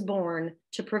he was born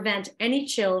to prevent any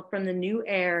chill from the new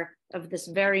air of this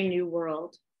very new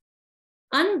world.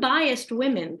 Unbiased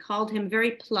women called him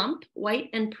very plump, white,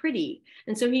 and pretty,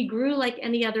 and so he grew like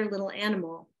any other little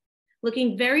animal,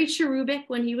 looking very cherubic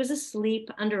when he was asleep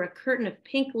under a curtain of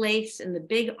pink lace in the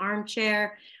big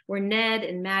armchair where Ned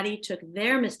and Maddie took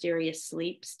their mysterious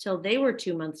sleeps till they were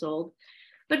 2 months old,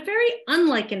 but very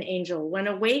unlike an angel when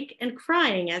awake and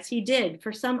crying as he did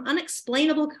for some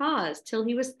unexplainable cause till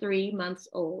he was 3 months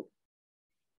old.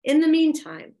 In the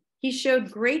meantime, he showed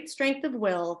great strength of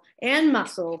will and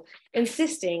muscle,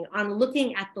 insisting on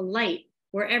looking at the light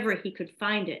wherever he could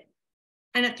find it.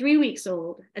 And at 3 weeks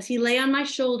old, as he lay on my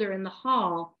shoulder in the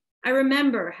hall, I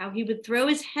remember how he would throw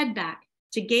his head back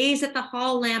to gaze at the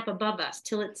hall lamp above us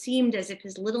till it seemed as if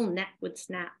his little neck would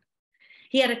snap.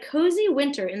 He had a cozy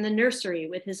winter in the nursery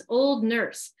with his old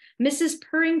nurse, Mrs.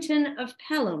 Purrington of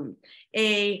Pelham,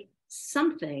 a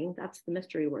something, that's the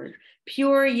mystery word,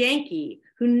 pure Yankee,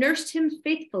 who nursed him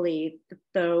faithfully,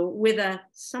 though with a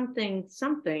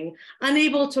something,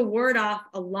 unable to ward off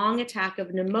a long attack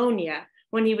of pneumonia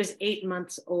when he was 8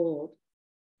 months old.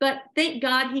 But thank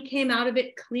God he came out of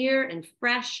it clear and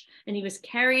fresh, and he was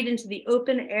carried into the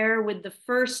open air with the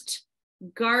first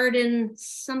garden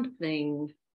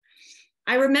something.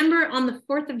 I remember on the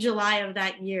 4th of July of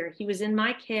that year, he was in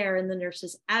my care in the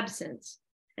nurse's absence.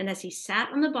 And as he sat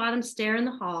on the bottom stair in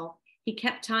the hall, he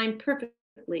kept time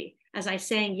perfectly as I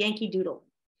sang Yankee Doodle.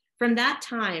 From that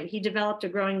time, he developed a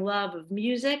growing love of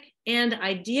music and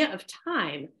idea of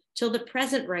time till the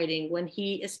present writing when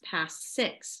he is past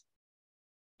 6.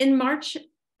 In March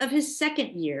of his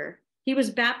 2nd year, he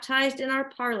was baptized in our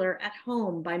parlor at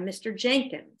home by Mr.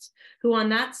 Jenkins, who on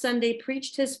that Sunday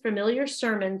preached his familiar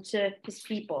sermon to his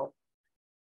people.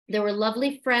 There were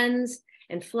lovely friends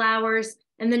and flowers,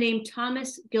 and the name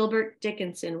Thomas Gilbert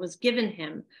Dickinson was given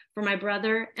him for my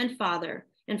brother and father,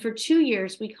 and for 2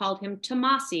 years we called him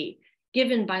Tomasi,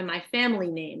 given by my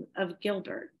family name of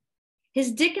Gilbert.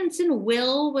 His Dickinson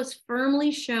will was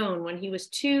firmly shown when he was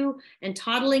 2 and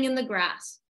toddling in the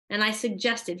grass, and I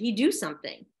suggested he do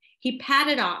something. He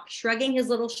padded off, shrugging his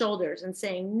little shoulders and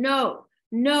saying, no,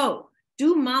 no,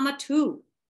 do mama too.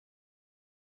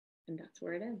 And that's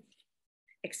where it ends.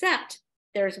 Except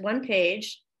there's one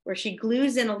page where she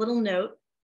glues in a little note.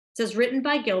 It says, written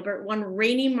by Gilbert one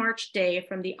rainy March day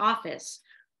from the office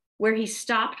where he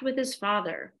stopped with his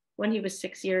father when he was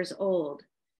 6 years old.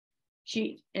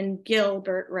 And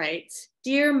Gilbert writes,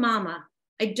 dear mama,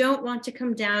 I don't want to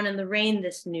come down in the rain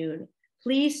this noon.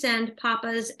 Please send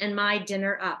Papa's and my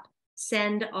dinner up.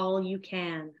 Send all you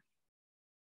can.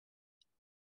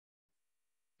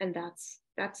 And that's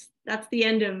the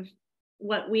end of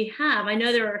what we have. I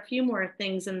know there are a few more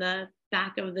things in the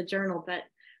back of the journal, but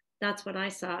that's what I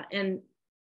saw. And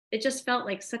it just felt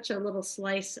like such a little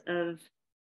slice of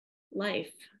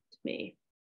life to me.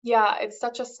 Yeah, it's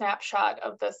such a snapshot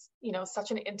of this, such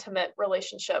an intimate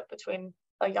relationship between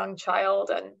a young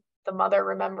child and the mother,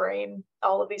 remembering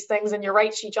all of these things. And you're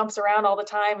right, she jumps around all the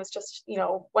time. It's just,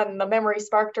 when the memory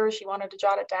sparked her, she wanted to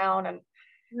jot it down. And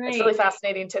right. It's really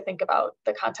fascinating to think about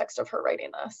the context of her writing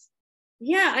this.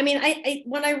 Yeah, I mean, I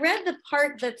when I read the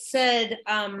part that said,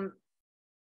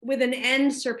 with an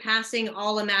end surpassing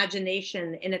all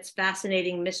imagination in its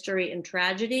fascinating mystery and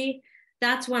tragedy,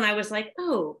 that's when I was like,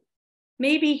 oh,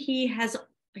 maybe he has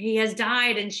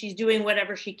died and she's doing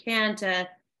whatever she can to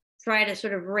try to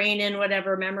sort of rein in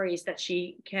whatever memories that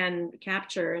she can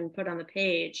capture and put on the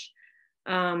page.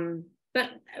 But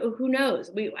who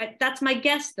knows? That's my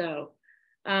guess, though.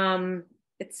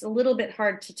 It's a little bit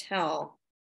hard to tell.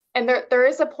 And there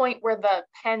is a point where the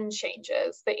pen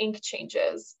changes, the ink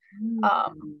changes.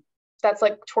 That's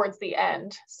like towards the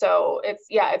end. So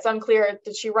it's unclear.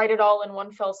 Did she write it all in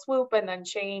one fell swoop and then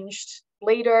changed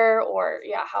later, or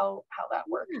how that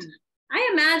worked? I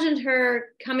imagined her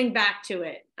coming back to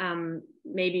it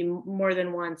maybe more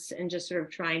than once and just sort of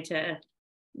trying to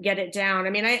get it down. I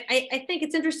mean, I think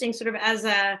it's interesting, sort of as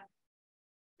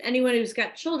anyone who's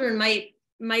got children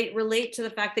might relate to the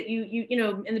fact that you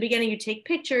in the beginning you take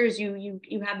pictures, you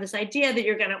have this idea that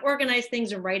you're going to organize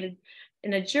things and write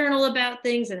in a journal about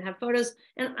things and have photos.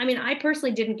 And I mean, I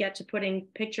personally didn't get to putting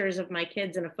pictures of my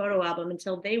kids in a photo album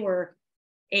until they were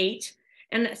 8.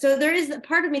 And so there is a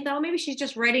part of me thought, maybe she's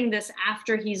just writing this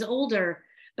after he's older.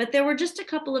 But there were just a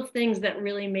couple of things that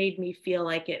really made me feel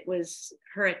like it was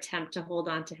her attempt to hold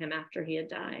on to him after he had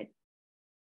died.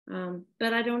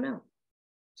 But I don't know.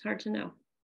 It's hard to know.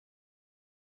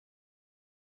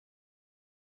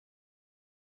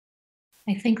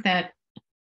 I think that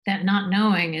not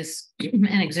knowing is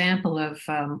an example of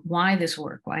why this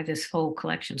whole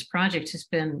collections project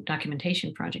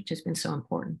documentation project has been so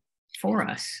important for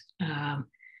us.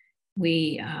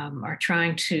 We are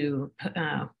trying to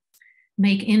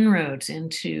make inroads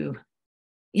into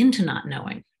not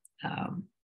knowing,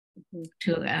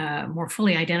 to more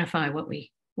fully identify what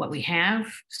we have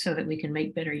so that we can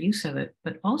make better use of it,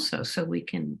 but also so we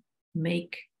can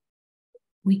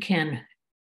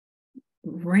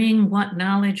wring what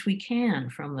knowledge we can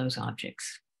from those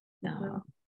objects.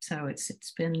 So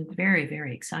it's been very,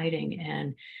 very exciting,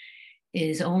 and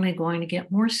is only going to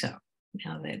get more so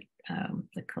now that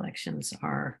the collections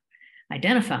are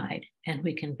identified and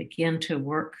we can begin to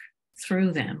work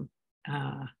through them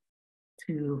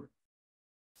to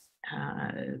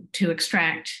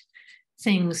extract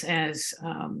things as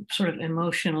sort of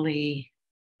emotionally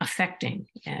affecting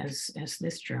as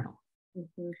this journal.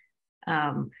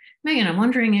 Megan, I'm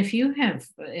wondering if you have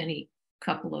any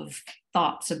couple of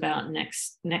thoughts about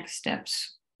next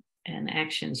steps and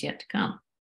actions yet to come.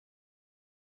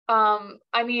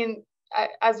 I mean,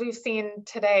 as we've seen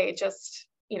today, just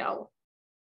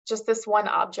this one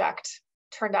object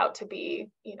turned out to be,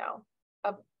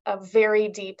 a very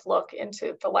deep look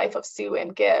into the life of Sue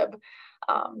and Gib,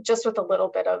 just with a little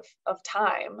bit of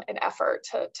time and effort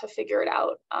to figure it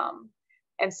out.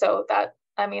 And so that,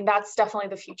 I mean, that's definitely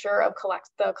the future of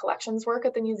the collections work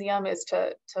at the museum, is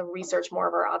to research more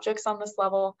of our objects on this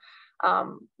level.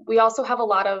 We also have a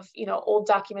lot of, old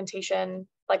documentation.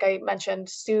 Like I mentioned,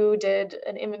 Sue did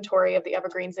an inventory of the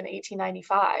evergreens in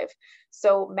 1895.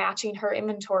 So matching her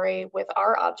inventory with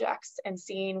our objects and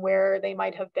seeing where they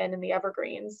might have been in the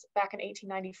evergreens back in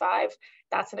 1895,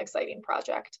 that's an exciting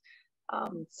project.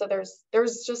 So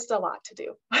there's just a lot to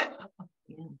do.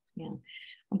 Yeah.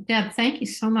 Well, Deb, thank you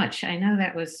so much. I know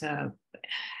that was that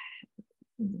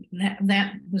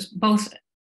was both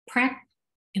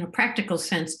in a practical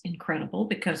sense incredible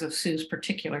because of Sue's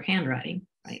particular handwriting,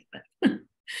 right?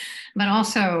 But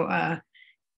also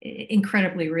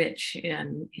incredibly rich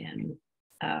in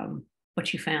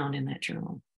what you found in that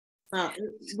journal. Well,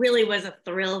 it really was a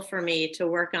thrill for me to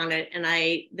work on it. And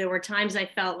there were times I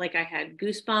felt like I had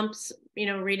goosebumps,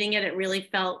 reading it. It really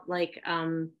felt like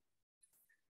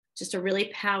just a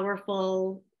really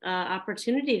powerful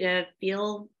opportunity to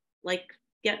feel like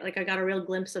I got a real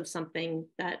glimpse of something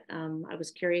that I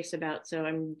was curious about. So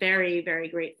I'm very, very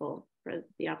grateful for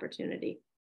the opportunity.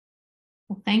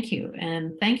 Well, thank you.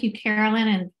 And thank you, Carolyn.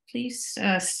 And please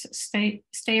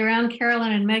stay around,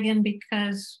 Carolyn and Megan,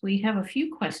 because we have a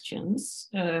few questions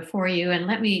for you. And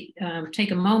let me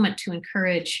take a moment to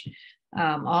encourage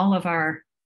all of our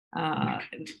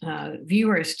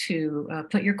viewers to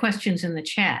put your questions in the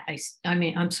chat.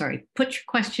 Put your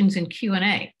questions in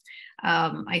Q&A.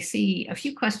 I see a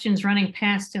few questions running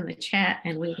past in the chat,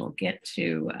 and we will get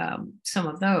to some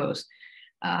of those.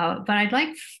 But I'd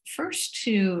like first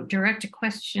to direct a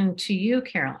question to you,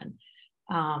 Carolyn.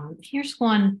 Here's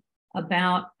one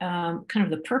about kind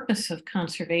of the purpose of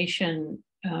conservation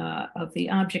of the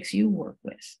objects you work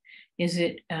with.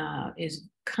 Is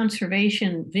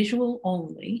conservation visual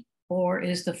only, or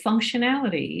is the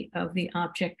functionality of the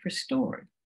object restored?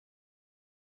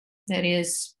 That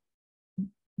is,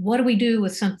 what do we do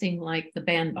with something like the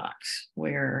bandbox,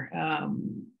 where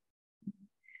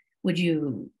would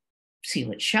you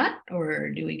seal it shut, or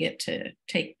do we get to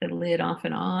take the lid off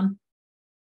and on?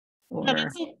 Or... Yeah,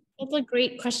 that's a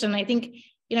great question. I think,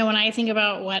 when I think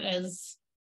about what is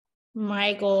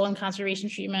my goal in conservation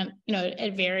treatment,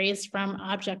 it varies from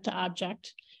object to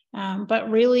object, but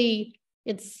really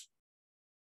it's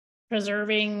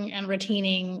preserving and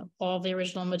retaining all the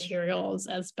original materials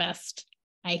as best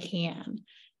I can.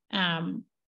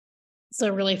 So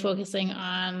really focusing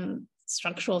on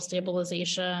structural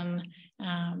stabilization,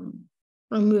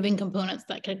 removing components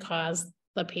that could cause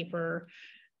the paper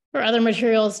or other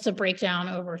materials to break down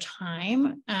over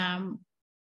time.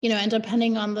 And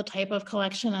depending on the type of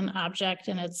collection and object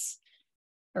and its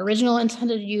original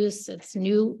intended use, its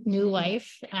new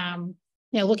life,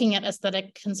 looking at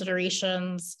aesthetic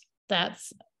considerations,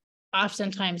 that's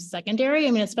oftentimes secondary.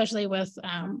 Especially with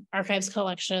archives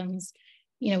collections,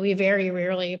 we very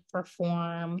rarely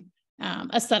perform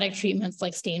aesthetic treatments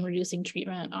like stain reducing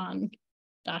treatment on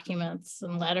documents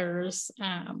and letters.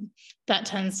 That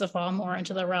tends to fall more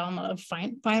into the realm of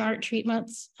fine art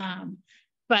treatments.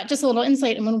 But just a little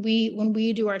insight, and when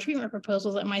we do our treatment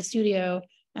proposals at my studio,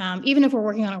 even if we're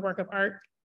working on a work of art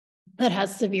that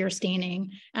has severe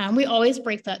staining, we always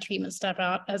break that treatment step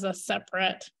out as a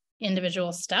separate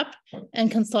individual step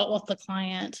and consult with the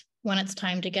client when it's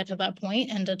time to get to that point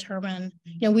and determine,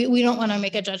 we don't want to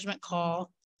make a judgment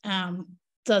call.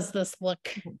 Does this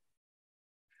look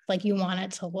like you want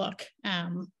it to look?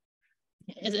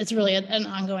 It's really an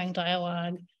ongoing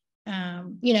dialogue.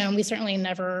 And we certainly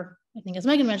never, I think as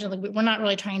Megan mentioned, like we're not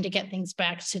really trying to get things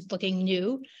back to looking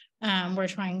new. We're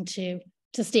trying to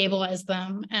stabilize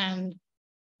them and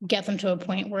get them to a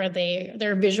point where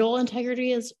their visual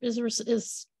integrity is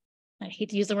I hate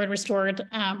to use the word restored,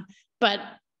 but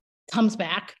comes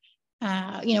back.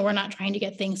 We're not trying to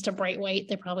get things to bright white.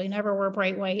 They probably never were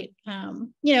bright white.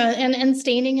 And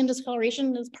staining and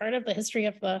discoloration is part of the history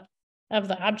of the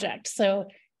object. So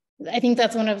I think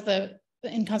that's one of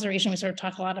in conservation, we sort of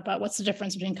talk a lot about what's the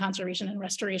difference between conservation and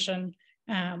restoration.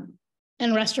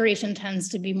 And restoration tends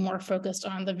to be more focused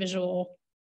on the visual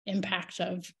impact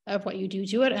of what you do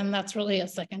to it. And that's really a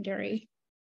secondary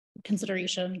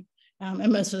consideration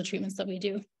in most of the treatments that we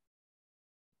do.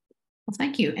 Well,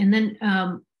 thank you. And then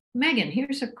Megan,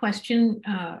 here's a question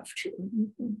asked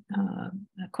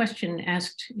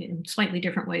in slightly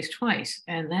different ways twice,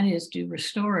 and that is, do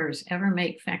restorers ever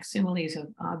make facsimiles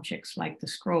of objects like the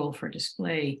scroll for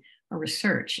display or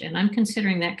research? And I'm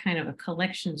considering that kind of a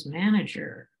collections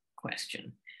manager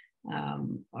question.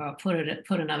 Or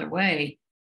put another way,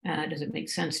 does it make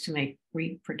sense to make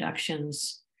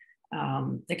reproductions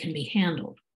that can be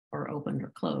handled or opened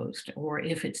or closed? Or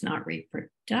if it's not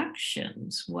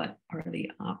reproductions, what are the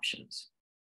options?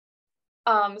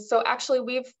 So actually,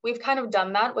 we've kind of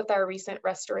done that with our recent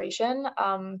restoration.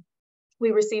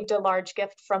 We received a large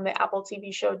gift from the Apple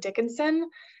TV show Dickinson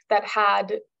that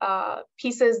had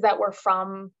pieces that were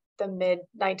from the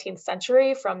mid-19th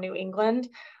century from New England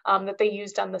that they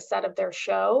used on the set of their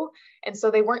show. And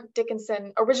so they weren't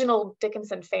original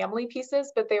Dickinson family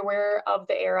pieces, but they were of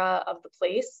the era of the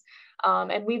place.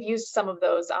 And we've used some of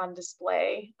those on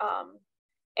display.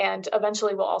 And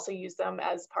eventually we'll also use them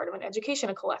as part of an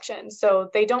educational collection. So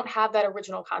they don't have that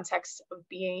original context of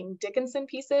being Dickinson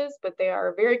pieces, but they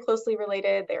are very closely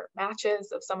related. They're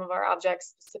matches of some of our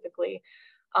objects specifically.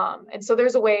 And so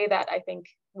there's a way that I think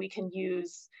we can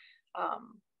use,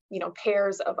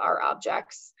 pairs of our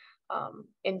objects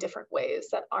in different ways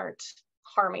that aren't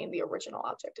harming the original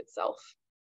object itself.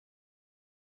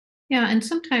 Yeah, and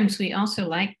sometimes we also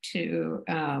like to,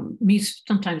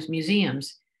 sometimes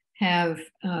museums have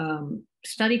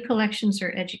study collections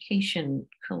or education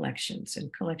collections,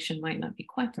 and collection might not be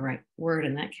quite the right word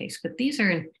in that case, but these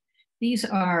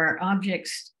are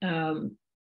objects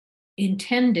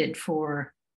intended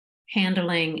for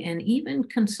handling and even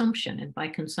consumption. And by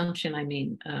consumption, I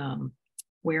mean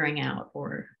wearing out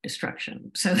or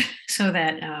destruction. So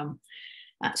that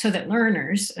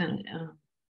learners,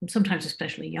 sometimes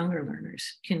especially younger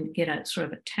learners, can get a sort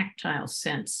of a tactile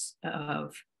sense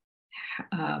of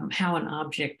how an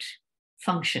object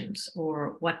functions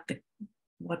or what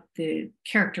the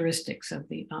characteristics of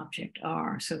the object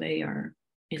are. So they are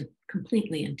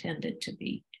completely intended to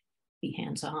be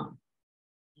hands-on.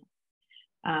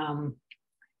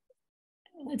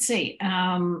 Let's see,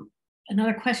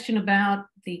 another question about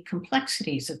the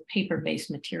complexities of paper-based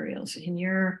materials. In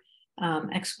your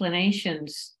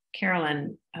explanations,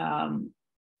 Carolyn,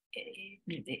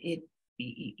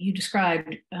 you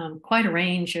described quite a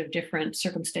range of different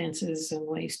circumstances and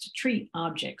ways to treat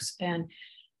objects. And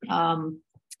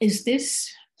is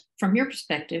this, from your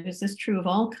perspective, is this true of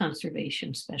all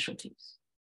conservation specialties?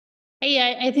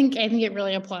 Yeah, I think it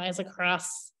really applies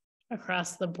across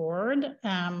the board.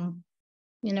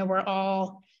 We're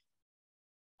all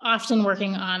often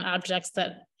working on objects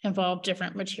that involve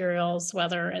different materials,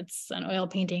 whether it's an oil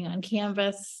painting on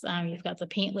canvas, you've got the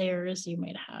paint layers, you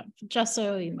might have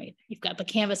gesso, you've got the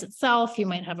canvas itself, you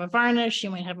might have a varnish, you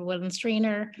might have a wooden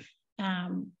strainer.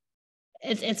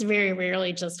 It's very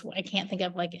rarely just, I can't think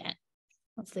of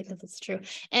let's think if it's true,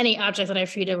 any object that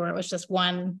I've treated where it was just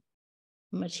one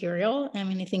material. I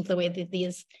mean, I think the way that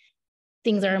these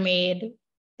things are made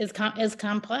is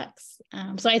complex.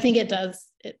 So I think it does.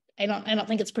 I don't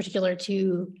think it's particular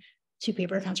to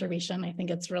paper conservation. I think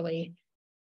it's really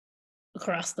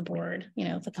across the board.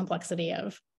 The complexity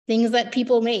of things that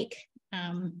people make.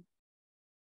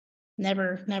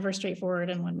 Never straightforward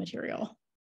in one material.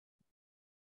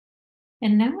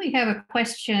 And now we have a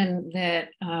question that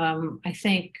I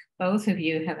think both of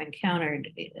you have encountered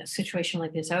a situation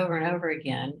like this over and over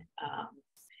again.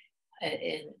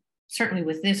 And certainly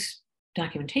with this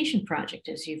documentation project,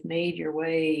 as you've made your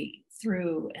way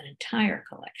through an entire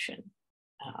collection.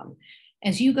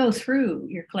 As you go through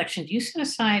your collection, do you set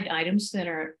aside items that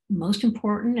are most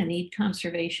important and need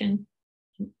conservation,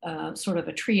 sort of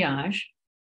a triage?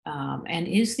 And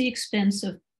is the expense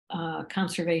of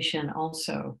conservation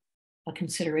also a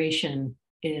consideration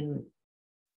in,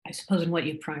 I suppose, in what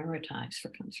you prioritize for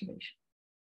conservation?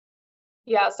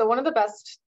 Yeah, so one of the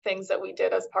best things that we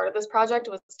did as part of this project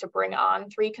was to bring on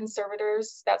 3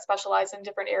 conservators that specialize in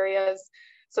different areas,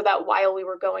 so that while we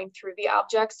were going through the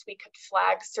objects, we could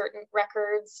flag certain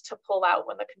records to pull out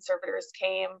when the conservators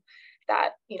came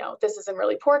that, this is in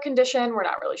really poor condition, we're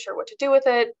not really sure what to do with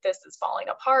it, this is falling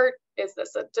apart, is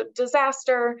this a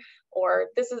disaster, or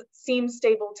this seems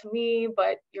stable to me,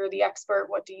 but you're the expert,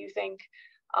 what do you think?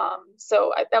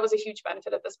 That was a huge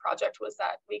benefit of this project, was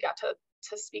that we got to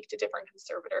speak to different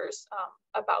conservators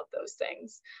about those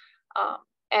things.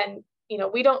 And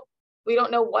we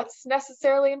don't know what's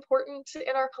necessarily important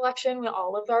in our collection.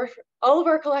 All of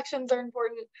our collections are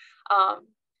important,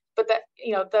 but that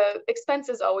the expense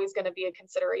is always going to be a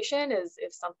consideration. Is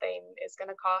if something is going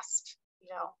to cost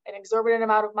an exorbitant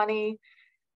amount of money,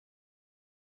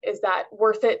 is that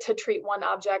worth it to treat one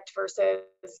object versus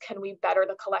can we better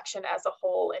the collection as a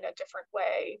whole in a different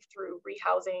way through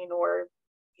rehousing or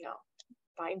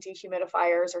buying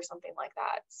dehumidifiers or something like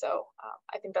that. So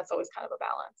I think that's always kind of a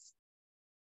balance.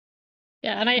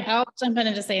 Yeah, and I'll jump in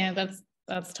and just say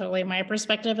that's totally my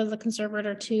perspective as a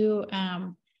conservator too.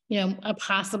 A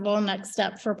possible next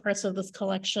step for parts of this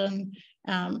collection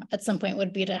at some point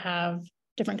would be to have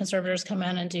different conservators come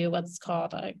in and do what's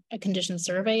called a condition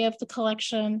survey of the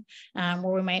collection,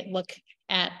 where we might look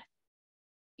at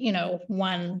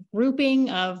one grouping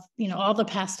of, all the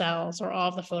pastels or all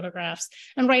of the photographs,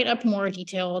 and write up more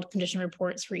detailed condition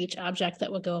reports for each object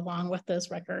that would go along with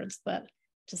those records that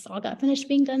just all got finished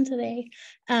being done today.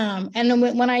 And then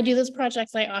when I do those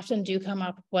projects, I often do come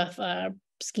up with a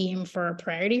scheme for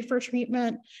priority for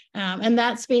treatment. And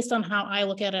that's based on how I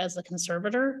look at it as a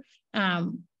conservator.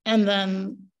 And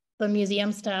then the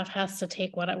museum staff has to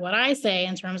take what I say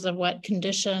in terms of what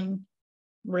condition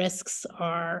risks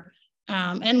are,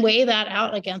 and weigh that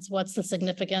out against what's the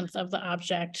significance of the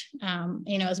object.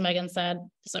 As Megan said,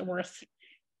 is it worth,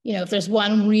 if there's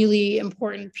one really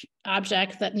important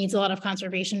object that needs a lot of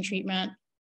conservation treatment,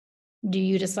 do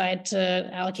you decide to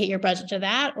allocate your budget to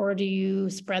that, or do you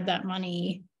spread that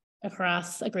money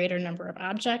across a greater number of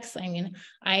objects? I mean,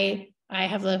 I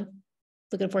have the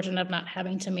good fortune of not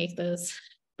having to make those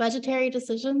budgetary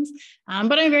decisions,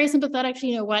 but I'm very sympathetic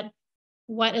to,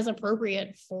 what is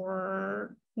appropriate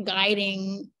for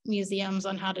guiding museums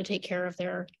on how to take care of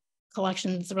their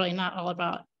collections. It's really not all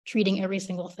about treating every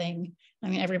single thing. I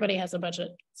mean, everybody has a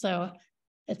budget. So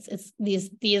it's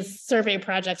these survey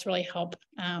projects really help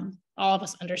all of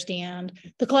us understand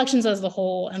the collections as a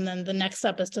whole. And then the next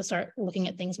step is to start looking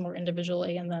at things more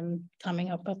individually and then coming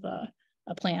up with a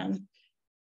plan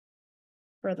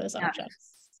for those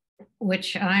objects.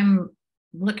 Which I'm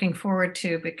looking forward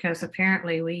to, because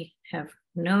apparently we have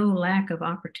no lack of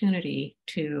opportunity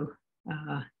to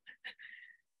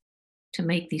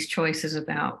make these choices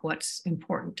about what's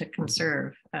important to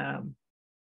conserve.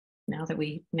 Now that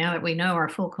we know our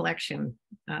full collection,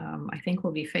 I think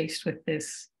we'll be faced with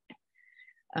this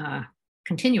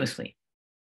continuously.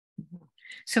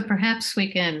 So perhaps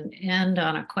we can end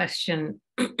on a question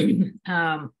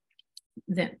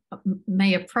that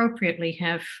may appropriately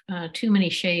have too many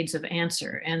shades of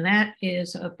answer, and that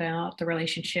is about the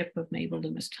relationship of Mabel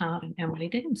Loomis Todd and Emily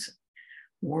Dickinson.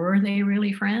 Were they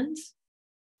really friends?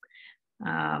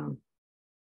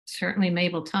 Certainly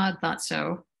Mabel Todd thought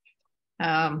so.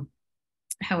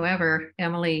 However,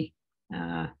 Emily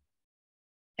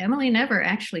never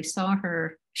actually saw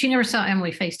her. She never saw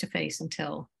Emily face to face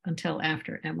until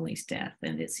after Emily's death,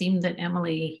 and it seemed that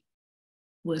Emily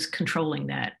was controlling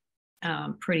that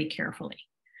pretty carefully.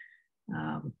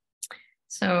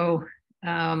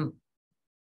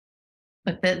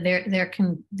 But there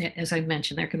can, as I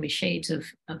mentioned, there can be shades of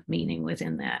meaning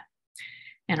within that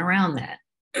and around that.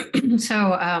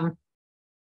 So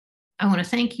I want to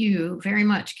thank you very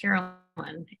much,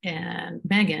 Carolyn and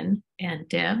Megan and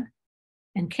Deb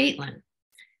and Caitlin,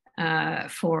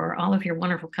 for all of your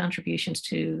wonderful contributions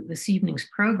to this evening's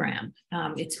program.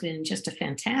 It's been just a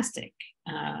fantastic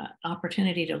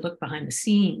opportunity to look behind the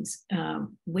scenes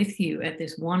with you at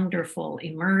this wonderful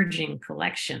emerging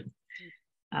collection.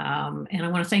 And I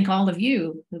want to thank all of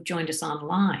you who've joined us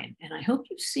online. And I hope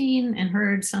you've seen and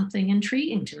heard something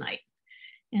intriguing tonight,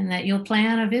 and that you'll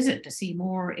plan a visit to see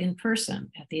more in person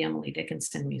at the Emily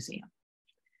Dickinson Museum.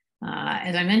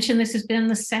 As I mentioned, this has been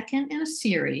the second in a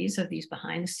series of these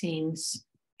behind the scenes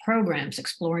programs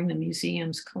exploring the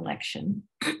museum's collection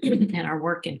and our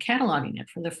work in cataloging it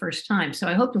for the first time. So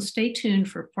I hope you'll stay tuned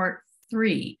for part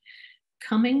 3,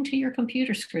 coming to your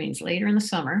computer screens later in the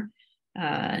summer.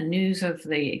 News of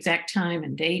the exact time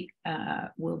and date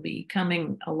will be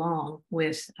coming along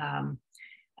with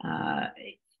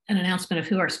an announcement of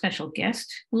who our special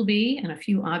guest will be and a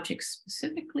few objects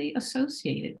specifically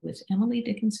associated with Emily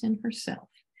Dickinson herself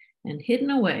and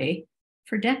hidden away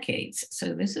for decades.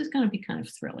 So this is going to be kind of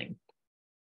thrilling.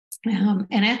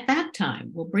 And at that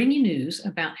time, we'll bring you news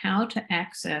about how to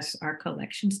access our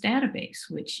collections database,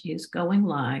 which is going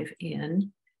live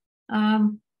in,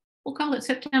 we'll call it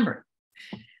September.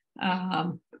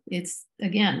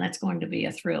 That's going to be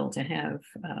a thrill to have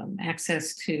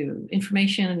access to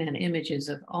information and images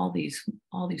of all these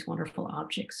wonderful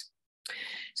objects.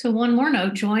 So one more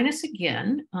note, join us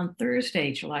again on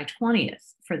Thursday, July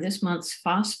 20th for this month's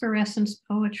Phosphorescence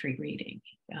Poetry Reading,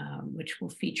 which will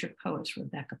feature poets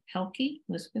Rebecca Pelkey,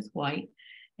 Elizabeth White,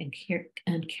 and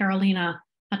Carolina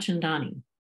Hachandani.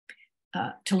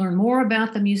 To learn more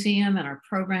about the museum and our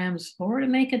programs, or to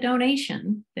make a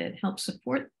donation that helps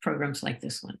support programs like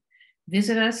this one,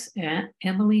 visit us at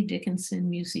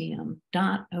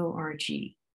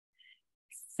emilydickinsonmuseum.org.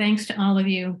 Thanks to all of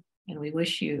you, and we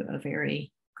wish you a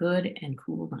very good and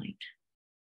cool night.